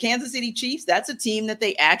 the Kansas City Chiefs, that's a team that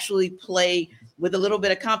they actually play with a little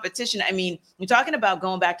bit of competition. I mean, we're talking about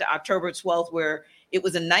going back to October 12th, where it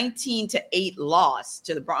was a 19-8 loss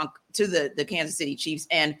to the Kansas City Chiefs.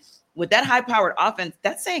 And with that high-powered offense,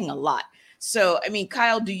 that's saying a lot. So, I mean,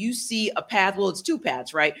 Kyle, do you see a path? Well, it's 2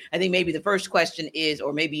 paths, right? I think maybe the first question is,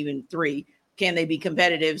 or maybe even 3, can they be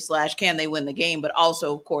competitive / can they win the game? But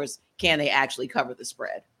also, of course, can they actually cover the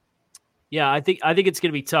spread? Yeah, I think it's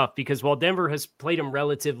going to be tough because while Denver has played them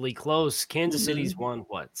relatively close, Kansas City's won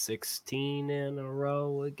 16 in a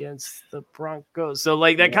row against the Broncos. So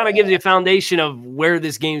like that kind of gives you a foundation of where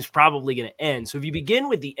this game's probably going to end. So if you begin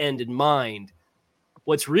with the end in mind,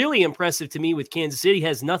 What's really impressive to me with Kansas City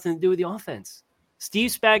has nothing to do with the offense.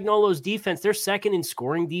 Steve Spagnuolo's defense, they're second in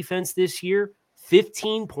scoring defense this year,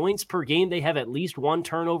 15 points per game. They have at least one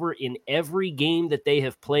turnover in every game that they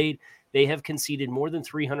have played. They have conceded more than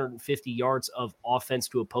 350 yards of offense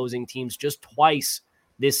to opposing teams just twice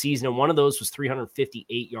this season, and one of those was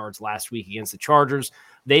 358 yards last week against the Chargers.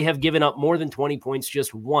 They have given up more than 20 points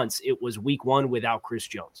just once. It was week 1 without Chris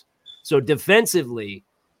Jones. So defensively,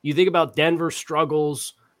 you think about Denver's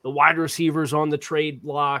struggles, the wide receivers on the trade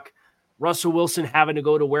block, Russell Wilson having to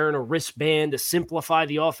go to wearing a wristband to simplify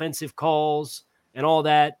the offensive calls and all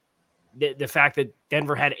that. The fact that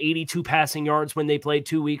Denver had 82 passing yards when they played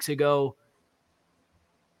 2 weeks ago.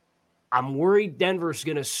 I'm worried Denver's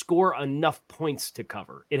going to score enough points to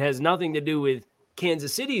cover. It has nothing to do with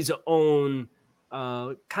Kansas City's own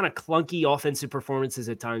kind of clunky offensive performances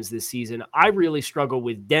at times this season. I really struggle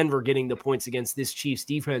with Denver getting the points against this Chiefs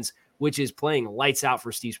defense, which is playing lights out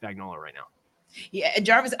for Steve Spagnuolo right now. Yeah,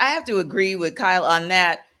 Jarvis, I have to agree with Kyle on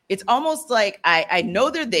that. It's almost like I know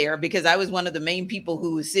they're there because I was one of the main people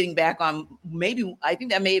who was sitting back on I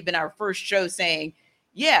think that may have been our first show saying,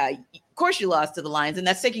 yeah, of course you lost to the Lions, and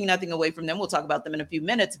that's taking nothing away from them. We'll talk about them in a few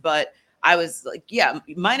minutes, but I was like, yeah,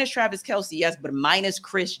 minus Travis Kelce, yes, but minus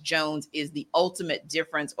Chris Jones is the ultimate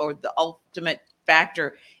difference or the ultimate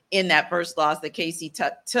factor in that first loss that KC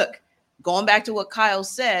took. Going back to what Kyle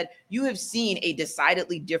said, you have seen a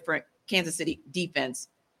decidedly different Kansas City defense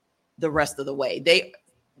the rest of the way.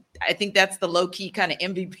 I think that's the low-key kind of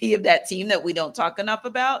MVP of that team that we don't talk enough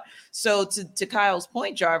about. So to Kyle's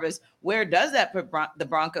point, Jarvis, where does that put the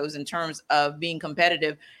Broncos in terms of being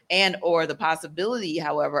competitive and or the possibility,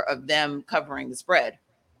 however, of them covering the spread?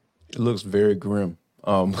 It looks very grim.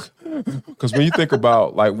 Because when you think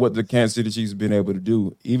about like what the Kansas City Chiefs have been able to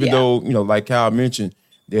do, even though, like Kyle mentioned,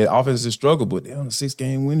 their offense has struggled, but they're on a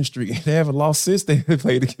 6-game winning streak. They haven't lost since they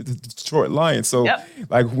played against the Detroit Lions. So,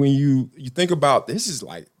 like, when you think about this is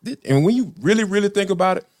like, and when you really, really think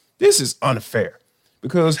about it, this is unfair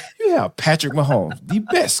because you have Patrick Mahomes, the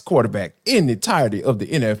best quarterback in the entirety of the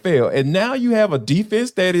NFL, and now you have a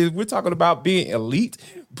defense that is, we're talking about being elite,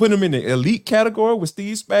 putting them in the elite category with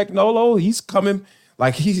Steve Spagnuolo. He's coming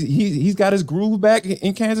like he's got his groove back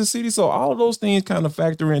in Kansas City. So all of those things kind of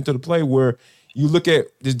factor into the play where you look at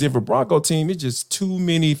this Denver Bronco team, it's just too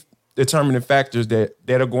many determining factors that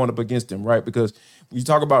are going up against them, right? Because you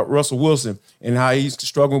talk about Russell Wilson and how he's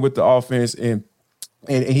struggling with the offense and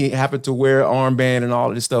he happened to wear an armband and all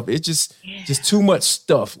of this stuff. It's just too much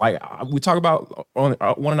stuff. Like we talk about on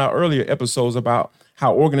one of our earlier episodes about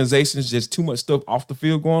how organizations just too much stuff off the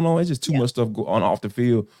field going on. It's just too much stuff going on off the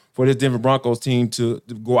field for this Denver Broncos team to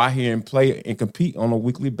go out here and play and compete on a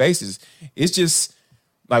weekly basis. It's just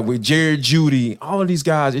like with Jared Jeudy, all of these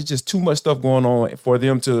guys, it's just too much stuff going on for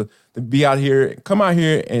them to be out here, come out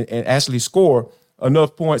here and actually score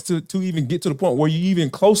enough points to even get to the point where you're even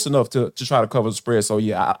close enough to try to cover the spread. So,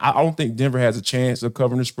 yeah, I don't think Denver has a chance of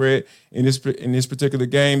covering the spread in this particular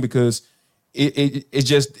game because it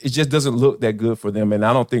just doesn't look that good for them. And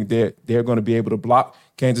I don't think they're going to be able to block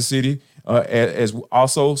Kansas City as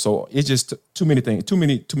also. So it's just too many things, too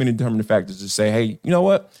many determining factors to say, hey, you know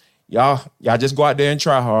what? Y'all just go out there and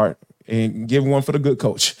try hard and give one for the good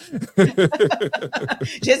coach.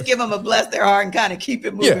 Just give them a bless their heart and kind of keep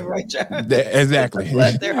it moving, right, John? Exactly.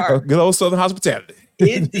 Bless their heart. Good old Southern hospitality.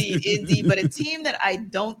 Indeed. But a team that I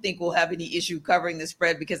don't think will have any issue covering the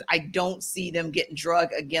spread because I don't see them getting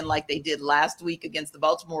drugged again like they did last week against the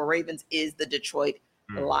Baltimore Ravens is the Detroit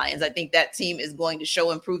Lions. I think that team is going to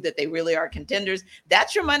show and prove that they really are contenders.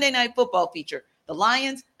 That's your Monday Night Football feature. The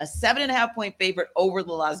Lions, a 7.5-point favorite over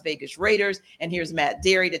the Las Vegas Raiders. And here's Matt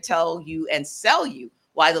Derry to tell you and sell you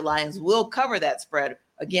why the Lions will cover that spread,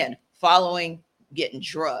 again, following getting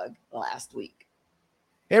drugged last week.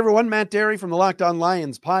 Hey, everyone, Matt Derry from the Locked On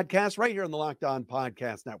Lions podcast right here on the Locked On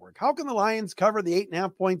Podcast Network. How can the Lions cover the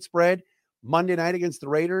 8.5-point spread Monday night against the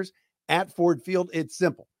Raiders at Ford Field? It's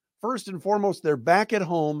simple. First and foremost, they're back at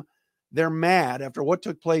home. They're mad after what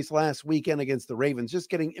took place last weekend against the Ravens, just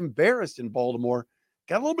getting embarrassed in Baltimore.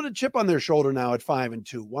 Got a little bit of chip on their shoulder now at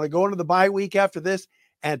 5-2. Want to go into the bye week after this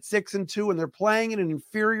at 6-2, and they're playing an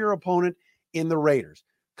inferior opponent in the Raiders.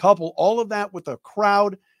 Couple all of that with a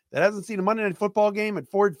crowd that hasn't seen a Monday Night Football game at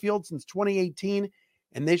Ford Field since 2018,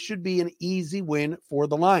 and this should be an easy win for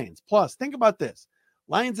the Lions. Plus, think about this.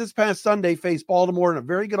 Lions this past Sunday faced Baltimore in a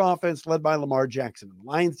very good offense led by Lamar Jackson. The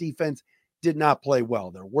Lions defense did not play well,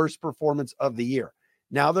 their worst performance of the year.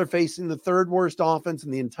 Now they're facing the third worst offense in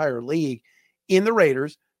the entire league in the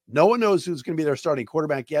Raiders. No one knows who's going to be their starting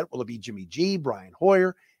quarterback yet. Will it be Jimmy G, Brian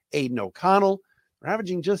Hoyer, Aiden O'Connell? They're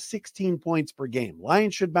averaging just 16 points per game.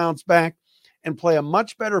 Lions should bounce back. and play a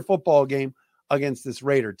much better football game against this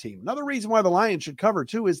Raider team. Another reason why the Lions should cover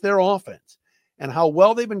too is their offense and how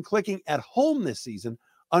well they've been clicking at home this season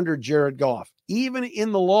under Jared Goff, even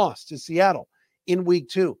in the loss to Seattle in week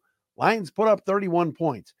 2. Lions put up 31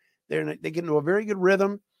 points. They get into a very good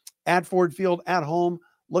rhythm at Ford Field at home.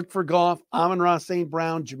 Look for Goff, Amon-Ra St.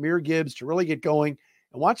 Brown, Jahmyr Gibbs to really get going.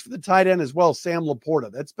 And watch for the tight end as well, Sam Laporta.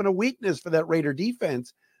 That's been a weakness for that Raider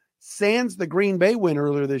defense. Sans the Green Bay win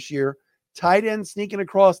earlier this year. Tight end sneaking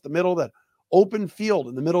across the middle, that open field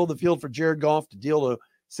in the middle of the field for Jared Goff to deal to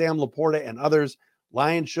Sam Laporta and others.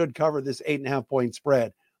 Lions should cover this 8.5-point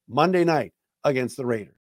spread Monday night against the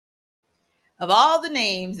Raiders. Of all the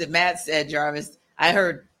names that Matt said, Jarvis, I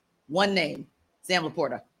heard one name, Sam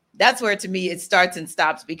Laporta. That's where, to me, it starts and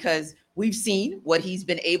stops, because we've seen what he's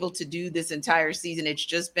been able to do this entire season. It's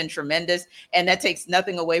just been tremendous. And that takes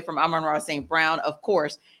nothing away from Amon-Ra St. Brown. Of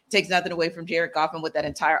course, takes nothing away from Jared Goff and what that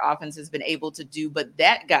entire offense has been able to do. But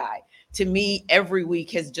that guy, to me, every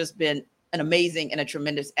week has just been an amazing and a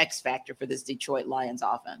tremendous X factor for this Detroit Lions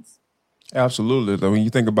offense. Absolutely. When you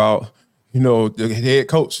think about, the head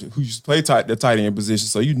coach who used to play the tight end position,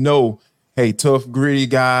 so hey, tough, gritty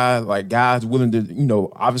guy, like guys willing to,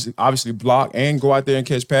 obviously block and go out there and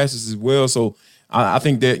catch passes as well. So I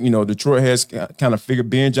think that, Detroit has kind of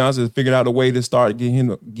Ben Johnson has figured out a way to start get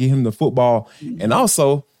him the football. Mm-hmm. And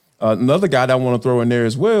also another guy that I want to throw in there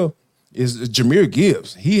as well is Jahmyr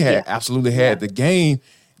Gibbs. He absolutely had the game.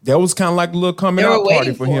 That was kind of like a little coming out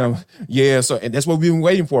party for him. Yeah, so and that's what we've been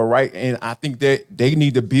waiting for, right? And I think that they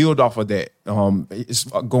need to build off of that it's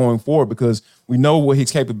going forward, because we know what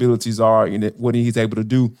his capabilities are and what he's able to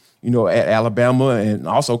do, at Alabama, and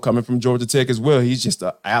also coming from Georgia Tech as well. He's just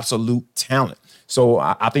an absolute talent. So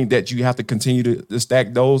I think that you have to continue to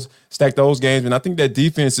stack those games, and I think that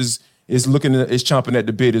defense is chomping at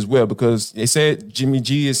the bit as well, because they said Jimmy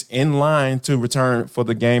G is in line to return for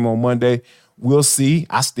the game on Monday. We'll see.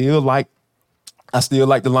 I still like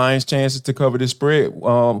the Lions' chances to cover this spread,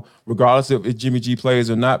 regardless of if Jimmy G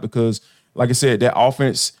plays or not, because, like I said, that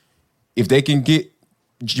offense, if they can get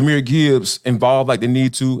Jahmyr Gibbs involved like they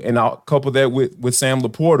need to, and I'll couple that with Sam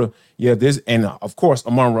Laporta, and of course,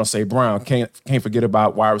 Amon-Ra St. Brown, can't forget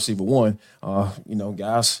about wide receiver 1.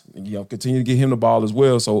 Guys, continue to get him the ball as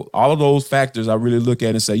well. So all of those factors I really look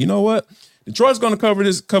at and say, you know what? Detroit's going to cover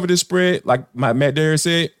this spread, like Matt Derry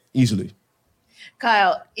said, easily.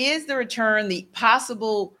 Kyle, is the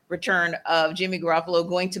possible return of Jimmy Garoppolo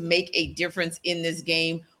going to make a difference in this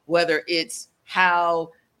game, whether it's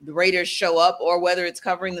how the Raiders show up or whether it's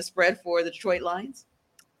covering the spread for the Detroit Lions?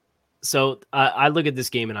 So I look at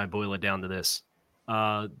this game and I boil it down to this.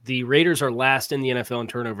 The Raiders are last in the NFL in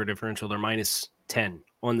turnover differential. They're minus 10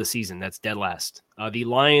 on the season. That's dead last. The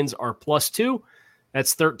Lions are plus 2.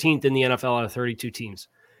 That's 13th in the NFL out of 32 teams.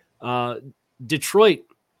 Detroit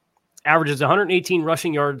averages 118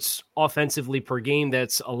 rushing yards offensively per game.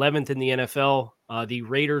 That's 11th in the NFL. The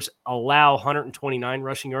Raiders allow 129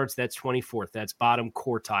 rushing yards. That's 24th. That's bottom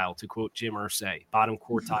quartile, to quote Jim Irsay, bottom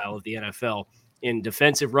quartile of the NFL in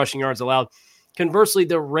defensive rushing yards allowed. Conversely,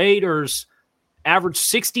 the Raiders average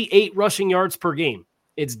 68 rushing yards per game.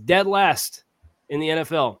 It's dead last in the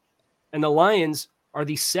NFL. And the Lions are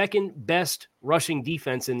the second best rushing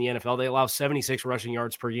defense in the NFL. They allow 76 rushing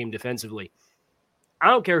yards per game defensively. I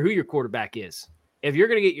don't care who your quarterback is. If you're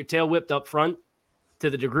going to get your tail whipped up front to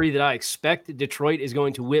the degree that I expect Detroit is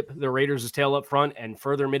going to whip the Raiders' tail up front and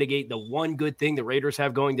further mitigate the one good thing the Raiders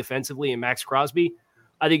have going defensively in Max Crosby,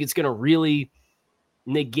 I think it's going to really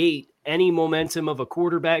negate any momentum of a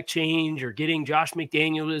quarterback change or getting Josh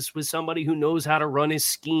McDaniels with somebody who knows how to run his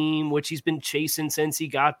scheme, which he's been chasing since he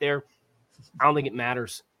got there. I don't think it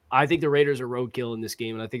matters. I think the Raiders are roadkill in this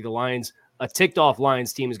game, and I think the Lions, a ticked-off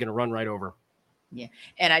Lions team, is going to run right over. Yeah.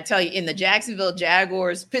 And I tell you, in the Jacksonville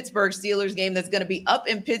Jaguars, Pittsburgh Steelers game that's going to be up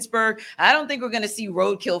in Pittsburgh, I don't think we're going to see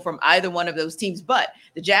roadkill from either one of those teams. But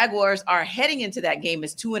the Jaguars are heading into that game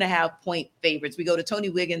as 2.5-point favorites. We go to Tony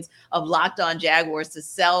Wiggins of Locked On Jaguars to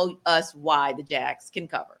sell us why the Jags can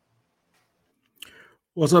cover.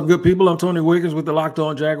 What's up, good people? I'm Tony Wiggins with the Locked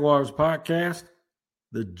On Jaguars podcast.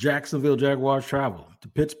 The Jacksonville Jaguars travel to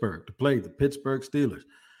Pittsburgh to play the Pittsburgh Steelers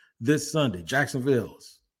this Sunday.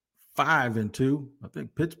 Jacksonville's 5-2. I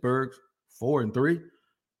think Pittsburgh's 4-3.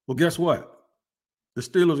 Well, guess what? The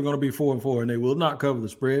Steelers are going to be 4-4, and they will not cover the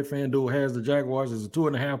spread. FanDuel has the Jaguars as a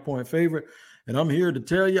 2.5-point favorite, and I'm here to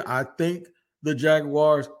tell you I think the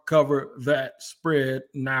Jaguars cover that spread.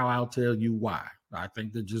 Now I'll tell you why. I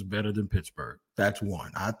think they're just better than Pittsburgh. That's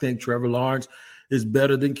one. I think Trevor Lawrence is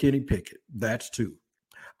better than Kenny Pickett. That's two.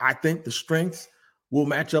 I think the strengths will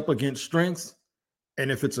match up against strengths, And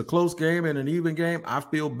if it's a close game and an even game, I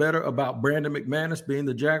feel better about Brandon McManus being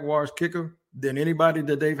the Jaguars kicker than anybody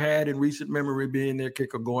that they've had in recent memory being their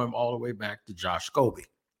kicker, going all the way back to Josh Scobie.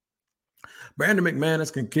 Brandon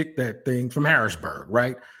McManus can kick that thing from Harrisburg,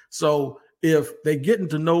 right? So if they get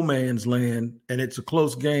into no man's land and it's a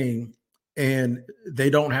close game and they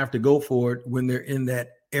don't have to go for it when they're in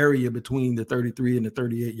that area between the 33 and the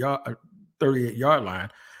 38-yard line,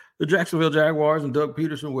 the Jacksonville Jaguars and Doug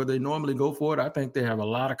Peterson, where they normally go for it, I think they have a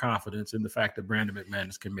lot of confidence in the fact that Brandon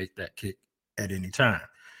McManus can make that kick at any time.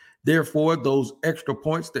 Therefore, those extra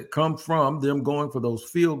points that come from them going for those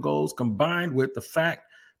field goals, combined with the fact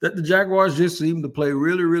that the Jaguars just seem to play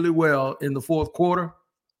really, really well in the fourth quarter,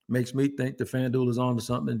 makes me think the FanDuel is on to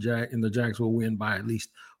something, and the Jags will win by at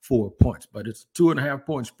least 4 points. But it's a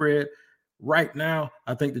 2.5-point spread. Right now,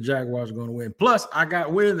 I think the Jaguars are going to win. Plus, I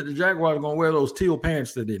got wind that the Jaguars are going to wear those teal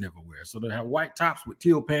pants that they never wear. So they have white tops with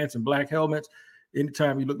teal pants and black helmets.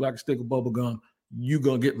 Anytime you look like a stick of bubble gum, you're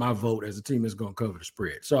going to get my vote as a team that's going to cover the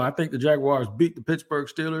spread. So I think the Jaguars beat the Pittsburgh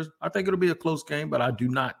Steelers. I think it'll be a close game, but I do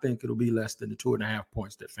not think it'll be less than the 2.5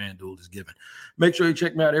 points that FanDuel is giving. Make sure you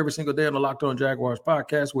check me out every single day on the Locked On Jaguars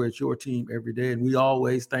podcast, where it's your team every day. And we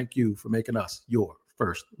always thank you for making us your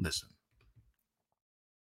first listen.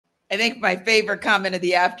 I think my favorite comment of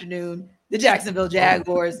the afternoon, the Jacksonville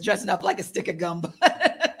Jaguars dressing up like a stick of gum.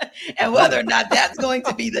 And whether or not that's going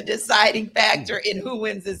to be the deciding factor in who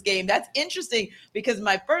wins this game. That's interesting because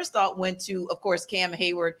my first thought went to, of course, Cam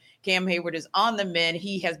Hayward. Cam Hayward is on the mend.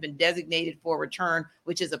 He has been designated for return,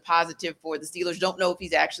 which is a positive for the Steelers. Don't know if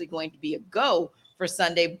he's actually going to be a go for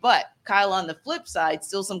Sunday. But Kyle, on the flip side,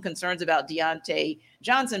 still some concerns about Deontay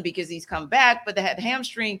Johnson because he's come back, but the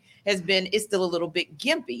hamstring is still a little bit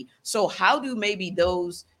gimpy. So how do maybe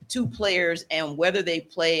those two players and whether they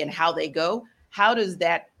play and how they go, how does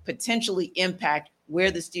that potentially impact where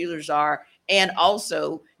the Steelers are and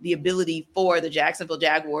also the ability for the Jacksonville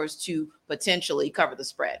Jaguars to potentially cover the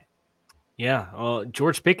spread? Yeah,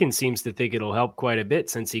 George Pickens seems to think it'll help quite a bit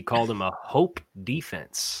since he called him a hope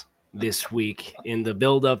defense this week in the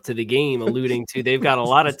build-up to the game, alluding to they've got a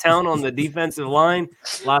lot of talent on the defensive line,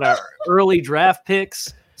 a lot of early draft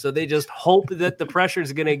picks, so they just hope that the pressure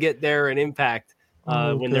is going to get there and impact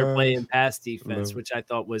when they're playing pass defense, which I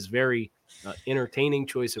thought was very entertaining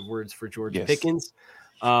choice of words for George Pickens.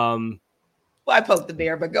 Well, I poked the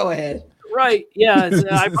bear, but go ahead. Right. Yeah.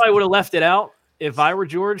 I probably would have left it out if I were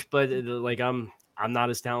George, but I'm not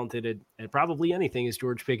as talented at probably anything as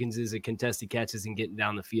George Pickens is at contested catches and getting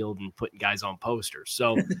down the field and putting guys on posters.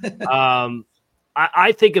 So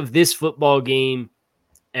I think of this football game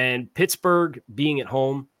and Pittsburgh being at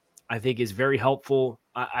home, I think is very helpful.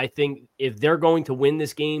 I think if they're going to win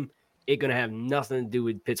this game, it's going to have nothing to do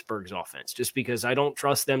with Pittsburgh's offense, just because I don't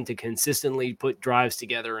trust them to consistently put drives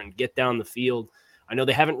together and get down the field. I know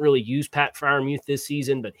they haven't really used Pat Freiermuth this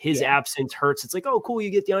season, but his absence hurts. It's like, oh, cool, you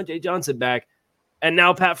get Deontay Johnson back. And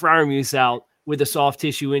now Pat Freiermuth's out with a soft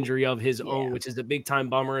tissue injury of his own, which is a big-time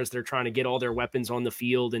bummer as they're trying to get all their weapons on the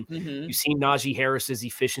field. And you see Najee Harris's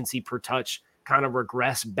efficiency per touch kind of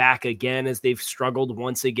regress back again as they've struggled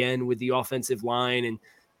once again with the offensive line and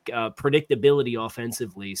predictability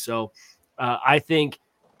offensively. So I think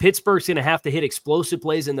Pittsburgh's going to have to hit explosive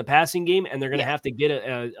plays in the passing game, and they're going to have to get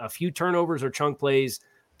a few turnovers or chunk plays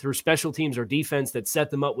through special teams or defense that set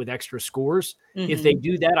them up with extra scores. If they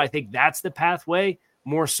do that, I think that's the pathway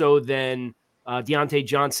more so than Deontay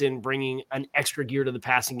Johnson bringing an extra gear to the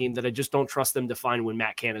passing game that I just don't trust them to find when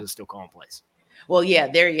Matt Canada is still calling plays. Well, yeah,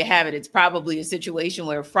 there you have it. It's probably a situation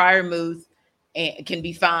where Freiermuth can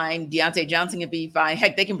be fine. Deontay Johnson can be fine.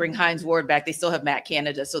 Heck, they can bring Hines Ward back. They still have Matt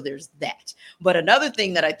Canada. So there's that. But another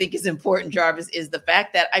thing that I think is important, Jarvis, is the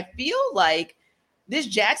fact that I feel like this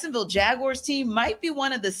Jacksonville Jaguars team might be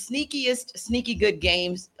one of the sneaky good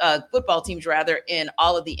games, football teams rather, in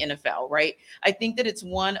all of the NFL, right? I think that it's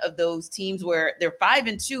one of those teams where they're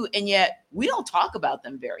 5-2, and yet we don't talk about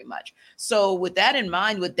them very much. So with that in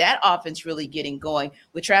mind, with that offense really getting going,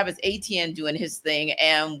 with Travis Etienne doing his thing,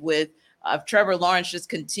 and with Trevor Lawrence just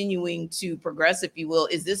continuing to progress, if you will,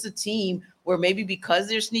 is this a team where maybe because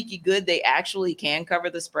they're sneaky good, they actually can cover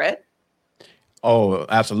the spread? Oh,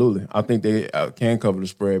 absolutely. I think they can cover the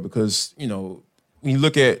spread because, when you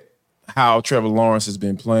look at how Trevor Lawrence has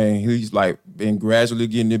been playing, he's been gradually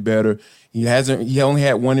getting it better. He only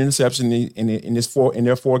had one interception in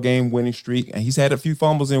their 4-game winning streak, and he's had a few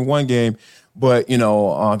fumbles in one game. But,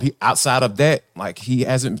 he outside of that, he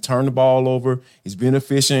hasn't turned the ball over. He's been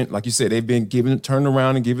efficient. Like you said, they've been turning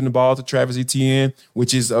around and giving the ball to Travis Etienne,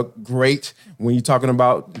 which is a great when you're talking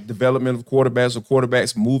about development of quarterbacks or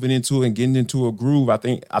quarterbacks moving into and getting into a groove. I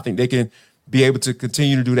think they can be able to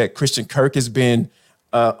continue to do that. Christian Kirk has been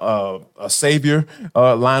a savior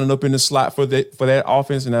lining up in the slot for that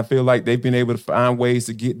offense, and I feel like they've been able to find ways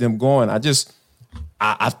to get them going.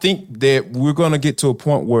 I think that we're going to get to a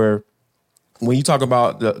point where when you talk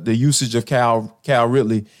about the usage of Cal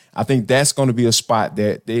Ridley, I think that's going to be a spot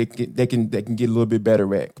that they can get a little bit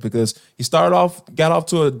better at, because he got off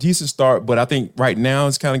to a decent start, but I think right now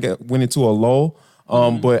it's kind of went into a lull.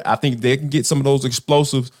 But I think they can get some of those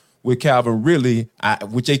explosives with Calvin Ridley,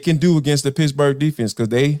 which they can do against the Pittsburgh defense,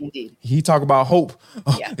 because he talk about hope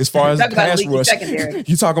as far as the pass rush.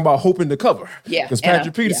 You talking about hoping to cover. Yeah. Because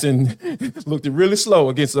Patrick Peterson looked really slow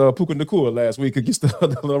against Puka Nacua last week against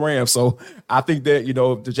the Rams. So I think that,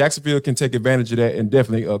 the Jacksonville can take advantage of that and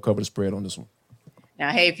definitely cover the spread on this one.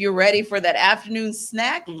 Now, hey, if you're ready for that afternoon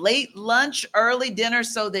snack, late lunch, early dinner,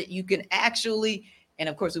 so that you can actually, and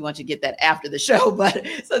of course, we want you to get that after the show, but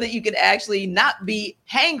so that you can actually not be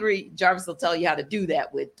hangry, Jarvis will tell you how to do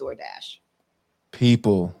that with DoorDash.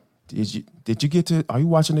 People, did you get to, are you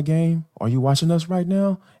watching the game? Are you watching us right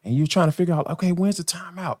now? And you're trying to figure out, okay, when's the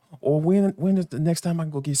timeout? Or when is the next time I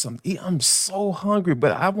can go get something to eat? I'm so hungry,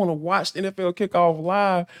 but I want to watch NFL Kickoff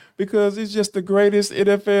live because it's just the greatest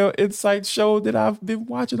NFL insight show that I've been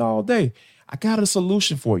watching all day. I got a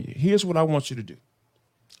solution for you. Here's what I want you to do.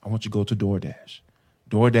 I want you to go to DoorDash.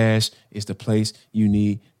 DoorDash is the place you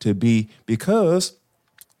need to be, because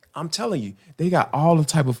I'm telling you, they got all the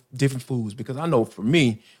type of different foods. Because I know for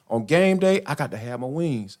me, on game day, I got to have my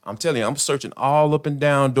wings. I'm telling you, I'm searching all up and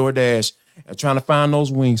down DoorDash and trying to find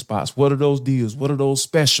those wing spots. What are those deals? What are those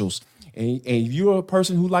specials? And if you're a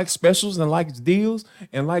person who likes specials and likes deals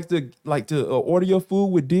and like to order your food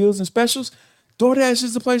with deals and specials, DoorDash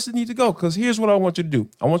is the place you need to go. Because here's what I want you to do.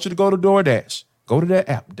 I want you to go to DoorDash. Go to that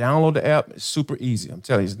app, download the app. It's super easy. I'm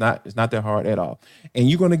telling you, it's not that hard at all. And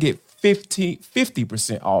you're going to get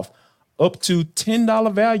 50% off, up to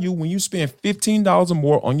 $10 value when you spend $15 or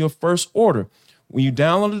more on your first order. When you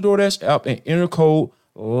download the DoorDash app and enter code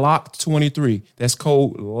LOCK23, that's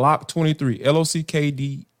code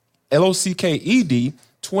LOCK23, LOCKED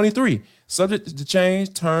 23. Subject to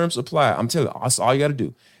change, terms apply. I'm telling you, that's all you got to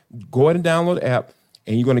do. Go ahead and download the app,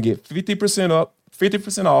 and you're going to get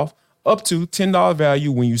 50% off, up to $10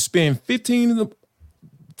 value when you spend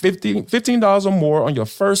 $15 or more on your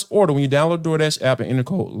first order when you download the DoorDash app and enter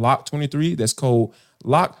code LOCK23. That's code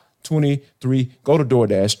LOCK23. Go to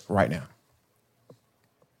DoorDash right now.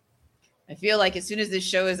 I feel like as soon as this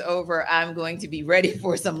show is over, I'm going to be ready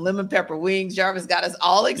for some lemon pepper wings. Jarvis got us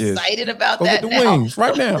all excited about that. Go get the wings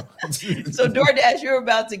right now. So DoorDash, you're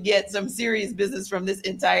about to get some serious business from this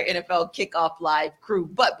entire NFL Kickoff Live crew.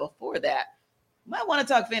 But before that, might want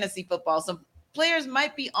to talk fantasy football. Some players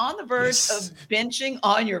might be on the verge of benching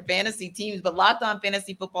on your fantasy teams, but Locked On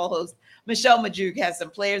Fantasy Football host Michelle Majuk has some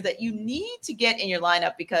players that you need to get in your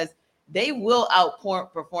lineup because they will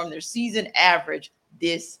outperform their season average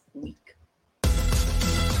this week.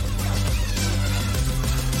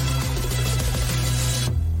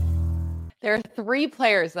 There are 3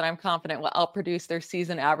 players that I'm confident will outproduce their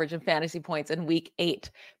season average in fantasy points in week 8.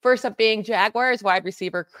 First up being Jaguars wide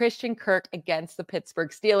receiver Christian Kirk against the Pittsburgh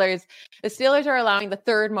Steelers. The Steelers are allowing the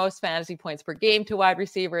 3rd most fantasy points per game to wide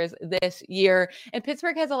receivers this year. And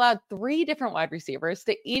Pittsburgh has allowed 3 different wide receivers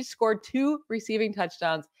to each score 2 receiving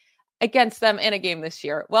touchdowns against them in a game this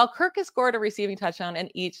year. Well, Kirk has scored a receiving touchdown in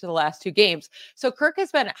each of the last 2 games. So Kirk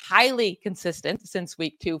has been highly consistent since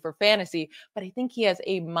week 2 for fantasy, but I think he has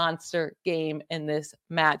a monster game in this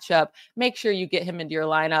matchup. Make sure you get him into your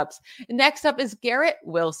lineups. Next up is Garrett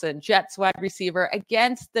Wilson, Jets wide receiver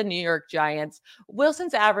against the New York Giants.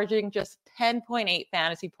 Wilson's averaging just 10.8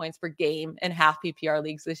 fantasy points per game in half PPR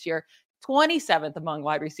leagues this year. 27th among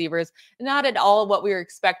wide receivers. Not at all what we were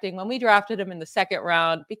expecting when we drafted him in the 2nd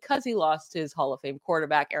round because he lost his Hall of Fame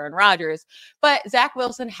quarterback, Aaron Rodgers. But Zach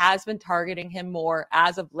Wilson has been targeting him more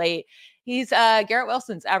as of late. Garrett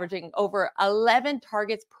Wilson's averaging over 11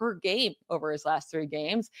 targets per game over his last 3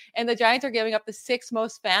 games. And the Giants are giving up the 6th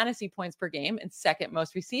most fantasy points per game and 2nd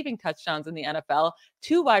most receiving touchdowns in the NFL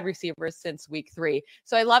to wide receivers since week 3.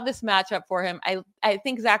 So I love this matchup for him. I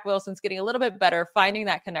think Zach Wilson's getting a little bit better finding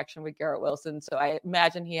that connection with Garrett Wilson. So I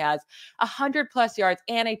imagine he has 100+ yards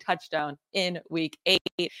and a touchdown in week 8.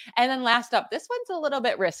 And then last up, this one's a little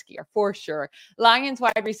bit riskier for sure. Lions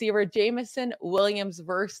wide receiver Jameson Williams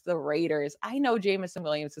versus the Raiders. I know Jameson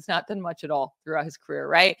Williams has not done much at all throughout his career,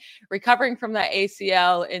 right? Recovering from that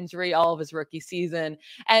ACL injury all of his rookie season.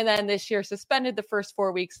 And then this year suspended the first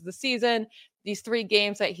 4 weeks of the season. these 3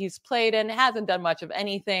 games that he's played in, hasn't done much of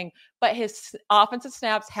anything, but his offensive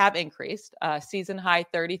snaps have increased. Season high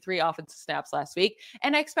 33 offensive snaps last week.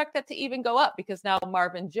 And I expect that to even go up because now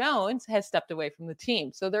Marvin Jones has stepped away from the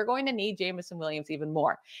team. So they're going to need Jameson Williams even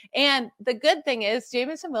more. And the good thing is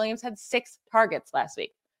Jameson Williams had 6 targets last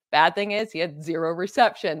week. Bad thing is he had 0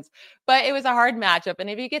 receptions, but it was a hard matchup. And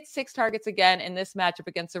if he gets 6 targets again in this matchup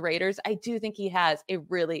against the Raiders, I do think he has a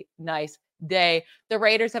really nice day. The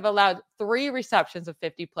Raiders have allowed 3 receptions of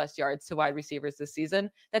 50+ yards to wide receivers this season.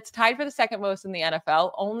 That's tied for the second most in the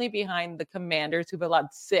NFL, only behind the Commanders, who've allowed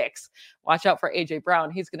 6. Watch out for AJ Brown.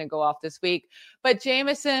 He's going to go off this week. But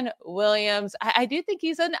Jameson Williams, I do think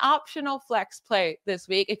he's an optional flex play this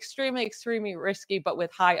week. Extremely, extremely risky, but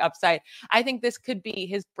with high upside. I think this could be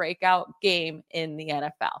his breakout game in the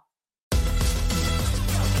NFL.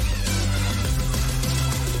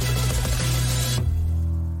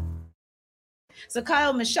 So,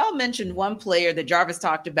 Kyle, Michelle mentioned one player that Jarvis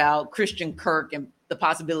talked about, Christian Kirk, and the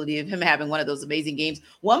possibility of him having one of those amazing games.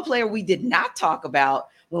 One player we did not talk about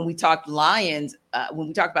when we talked Lions, when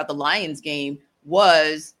we talked about the Lions game,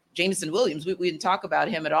 was Jameson Williams. We didn't talk about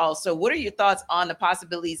him at all. So what are your thoughts on the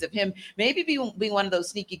possibilities of him maybe being one of those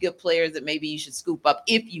sneaky good players that maybe you should scoop up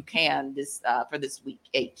if you can this for this week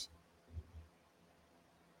 8?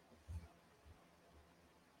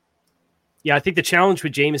 Yeah, I think the challenge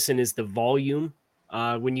with Jameson is the volume.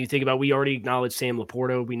 When you think about, we already acknowledged Sam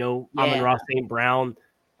Laporta. We know Amon-Ra St. Brown.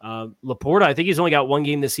 Laporta, I think he's only got 1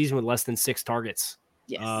 game this season with less than 6 targets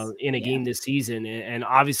in a game this season. And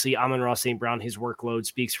obviously Amon-Ra St. Brown, his workload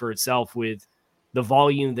speaks for itself with the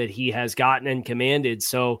volume that he has gotten and commanded.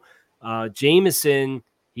 So Jameson,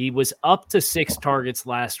 he was up to 6 targets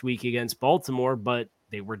last week against Baltimore, but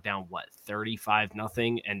they were down,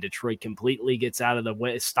 35-0, and Detroit completely gets out of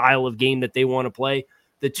the style of game that they want to play.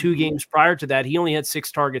 The 2 games prior to that, he only had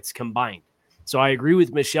 6 targets combined. So I agree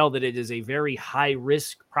with Michelle that it is a very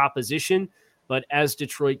high-risk proposition, but as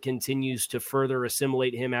Detroit continues to further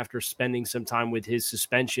assimilate him after spending some time with his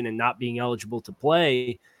suspension and not being eligible to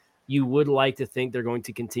play, you would like to think they're going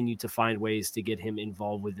to continue to find ways to get him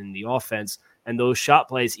involved within the offense. And those shot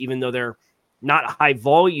plays, even though they're not high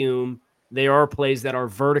volume, they are plays that are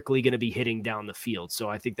vertically going to be hitting down the field. So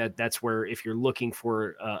I think that's where, if you're looking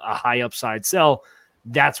for a high upside sell,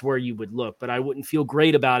 that's where you would look. But I wouldn't feel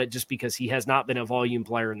great about it just because he has not been a volume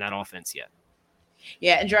player in that offense yet.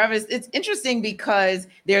 Yeah, and Jarvis, it's interesting because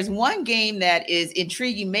there's one game that is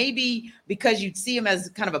intriguing, maybe because you'd see him as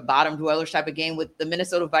kind of a bottom dwellers type of game with the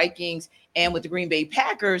Minnesota Vikings and with the Green Bay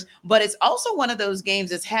Packers, but it's also one of those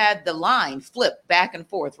games that's had the line flip back and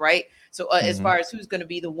forth, right? So as far as who's going to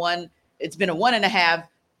be the one, it's been a 1.5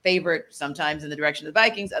 favorite, sometimes in the direction of the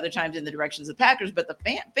Vikings, other times in the directions of the Packers. But the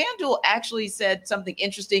FanDuel actually said something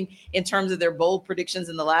interesting in terms of their bold predictions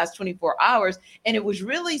in the last 24 hours. And it was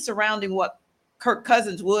really surrounding what Kirk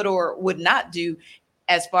Cousins would or would not do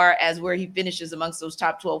as far as where he finishes amongst those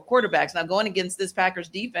top 12 quarterbacks. Now, going against this Packers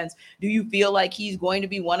defense, do you feel like he's going to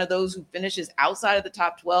be one of those who finishes outside of the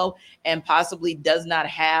top 12 and possibly does not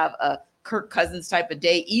have a Kirk Cousins type of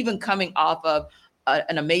day, even coming off of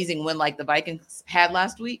an amazing win like the Vikings had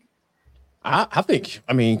last week? I think,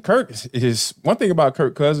 Kirk is one thing about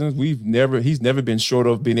Kirk Cousins. He's never been short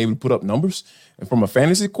of being able to put up numbers. And from a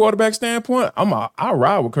fantasy quarterback standpoint, I'll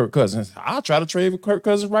ride with Kirk Cousins. I'll try to trade with Kirk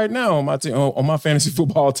Cousins right now on my team, on my fantasy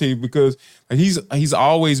football team, because he's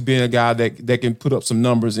always been a guy that can put up some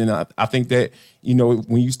numbers. And I think that,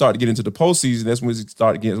 when you start to get into the postseason, that's when it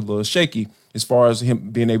starts to get a little shaky as far as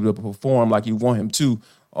him being able to perform like you want him to,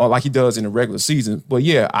 or like he does in the regular season. But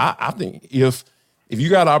yeah, I think if you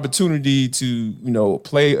got an opportunity to,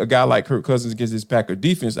 play a guy like Kirk Cousins against this Packer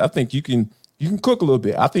defense, I think you can cook a little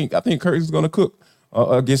bit. I think Kirk is going to cook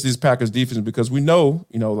against this Packers defense, because we know,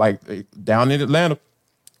 like down in Atlanta,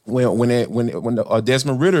 when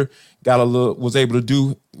Desmond Ridder was able to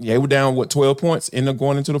do, they were down 12 points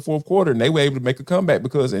going into the fourth quarter, and they were able to make a comeback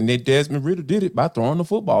and Desmond Ridder did it by throwing the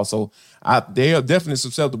football. So they are definitely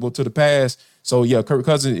susceptible to the pass. So yeah, Kirk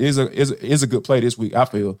Cousins is a good play this week. I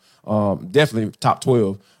feel definitely top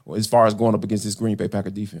 12 as far as going up against this Green Bay Packer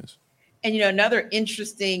defense. And, another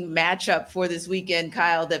interesting matchup for this weekend,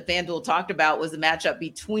 Kyle, that FanDuel talked about was the matchup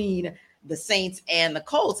between the Saints and the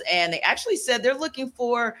Colts. And they actually said they're looking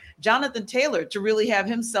for Jonathan Taylor to really have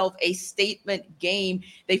himself a statement game.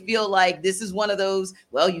 They feel like this is one of those,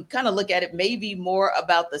 well, you kind of look at it maybe more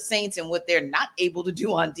about the Saints and what they're not able to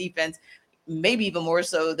do on defense, maybe even more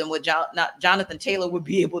so than what Jonathan Taylor would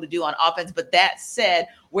be able to do on offense. But that said,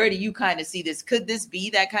 where do you kind of see this? Could this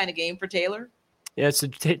be that kind of game for Taylor? Yeah, so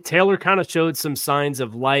Taylor kind of showed some signs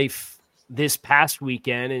of life this past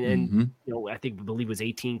weekend. And I believe it was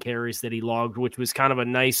 18 carries that he logged, which was kind of a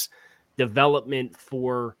nice development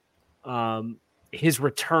for his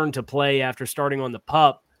return to play after starting on the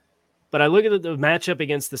PUP. But I look at the matchup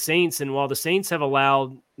against the Saints, and while the Saints have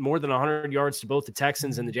allowed more than 100 yards to both the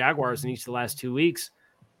Texans and the Jaguars in each of the last 2 weeks,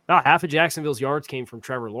 about half of Jacksonville's yards came from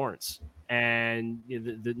Trevor Lawrence. And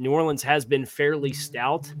the New Orleans has been fairly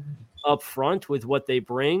stout up front with what they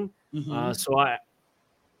bring. So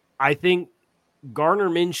I think Gardner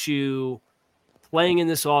Minshew playing in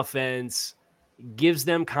this offense gives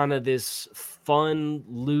them kind of this fun,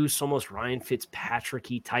 loose, almost Ryan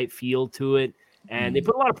Fitzpatrick-y type feel to it. And they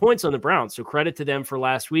put a lot of points on the Browns. So credit to them for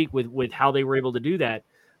last week with how they were able to do that.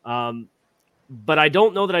 But I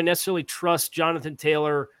don't know that I necessarily trust Jonathan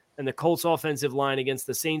Taylor and the Colts offensive line against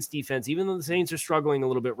the Saints defense, even though the Saints are struggling a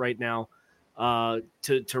little bit right now,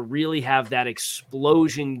 to really have that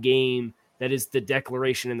explosion game that is the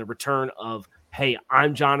declaration and the return of, hey,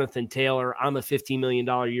 I'm Jonathan Taylor. I'm a $15 million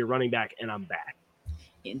a year running back, and I'm back.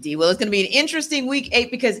 Indeed. Well, it's going to be an interesting week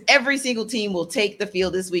 8 because every single team will take the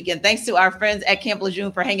field this weekend. Thanks to our friends at Camp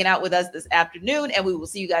Lejeune for hanging out with us this afternoon, and we will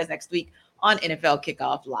see you guys next week on NFL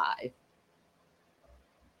Kickoff Live.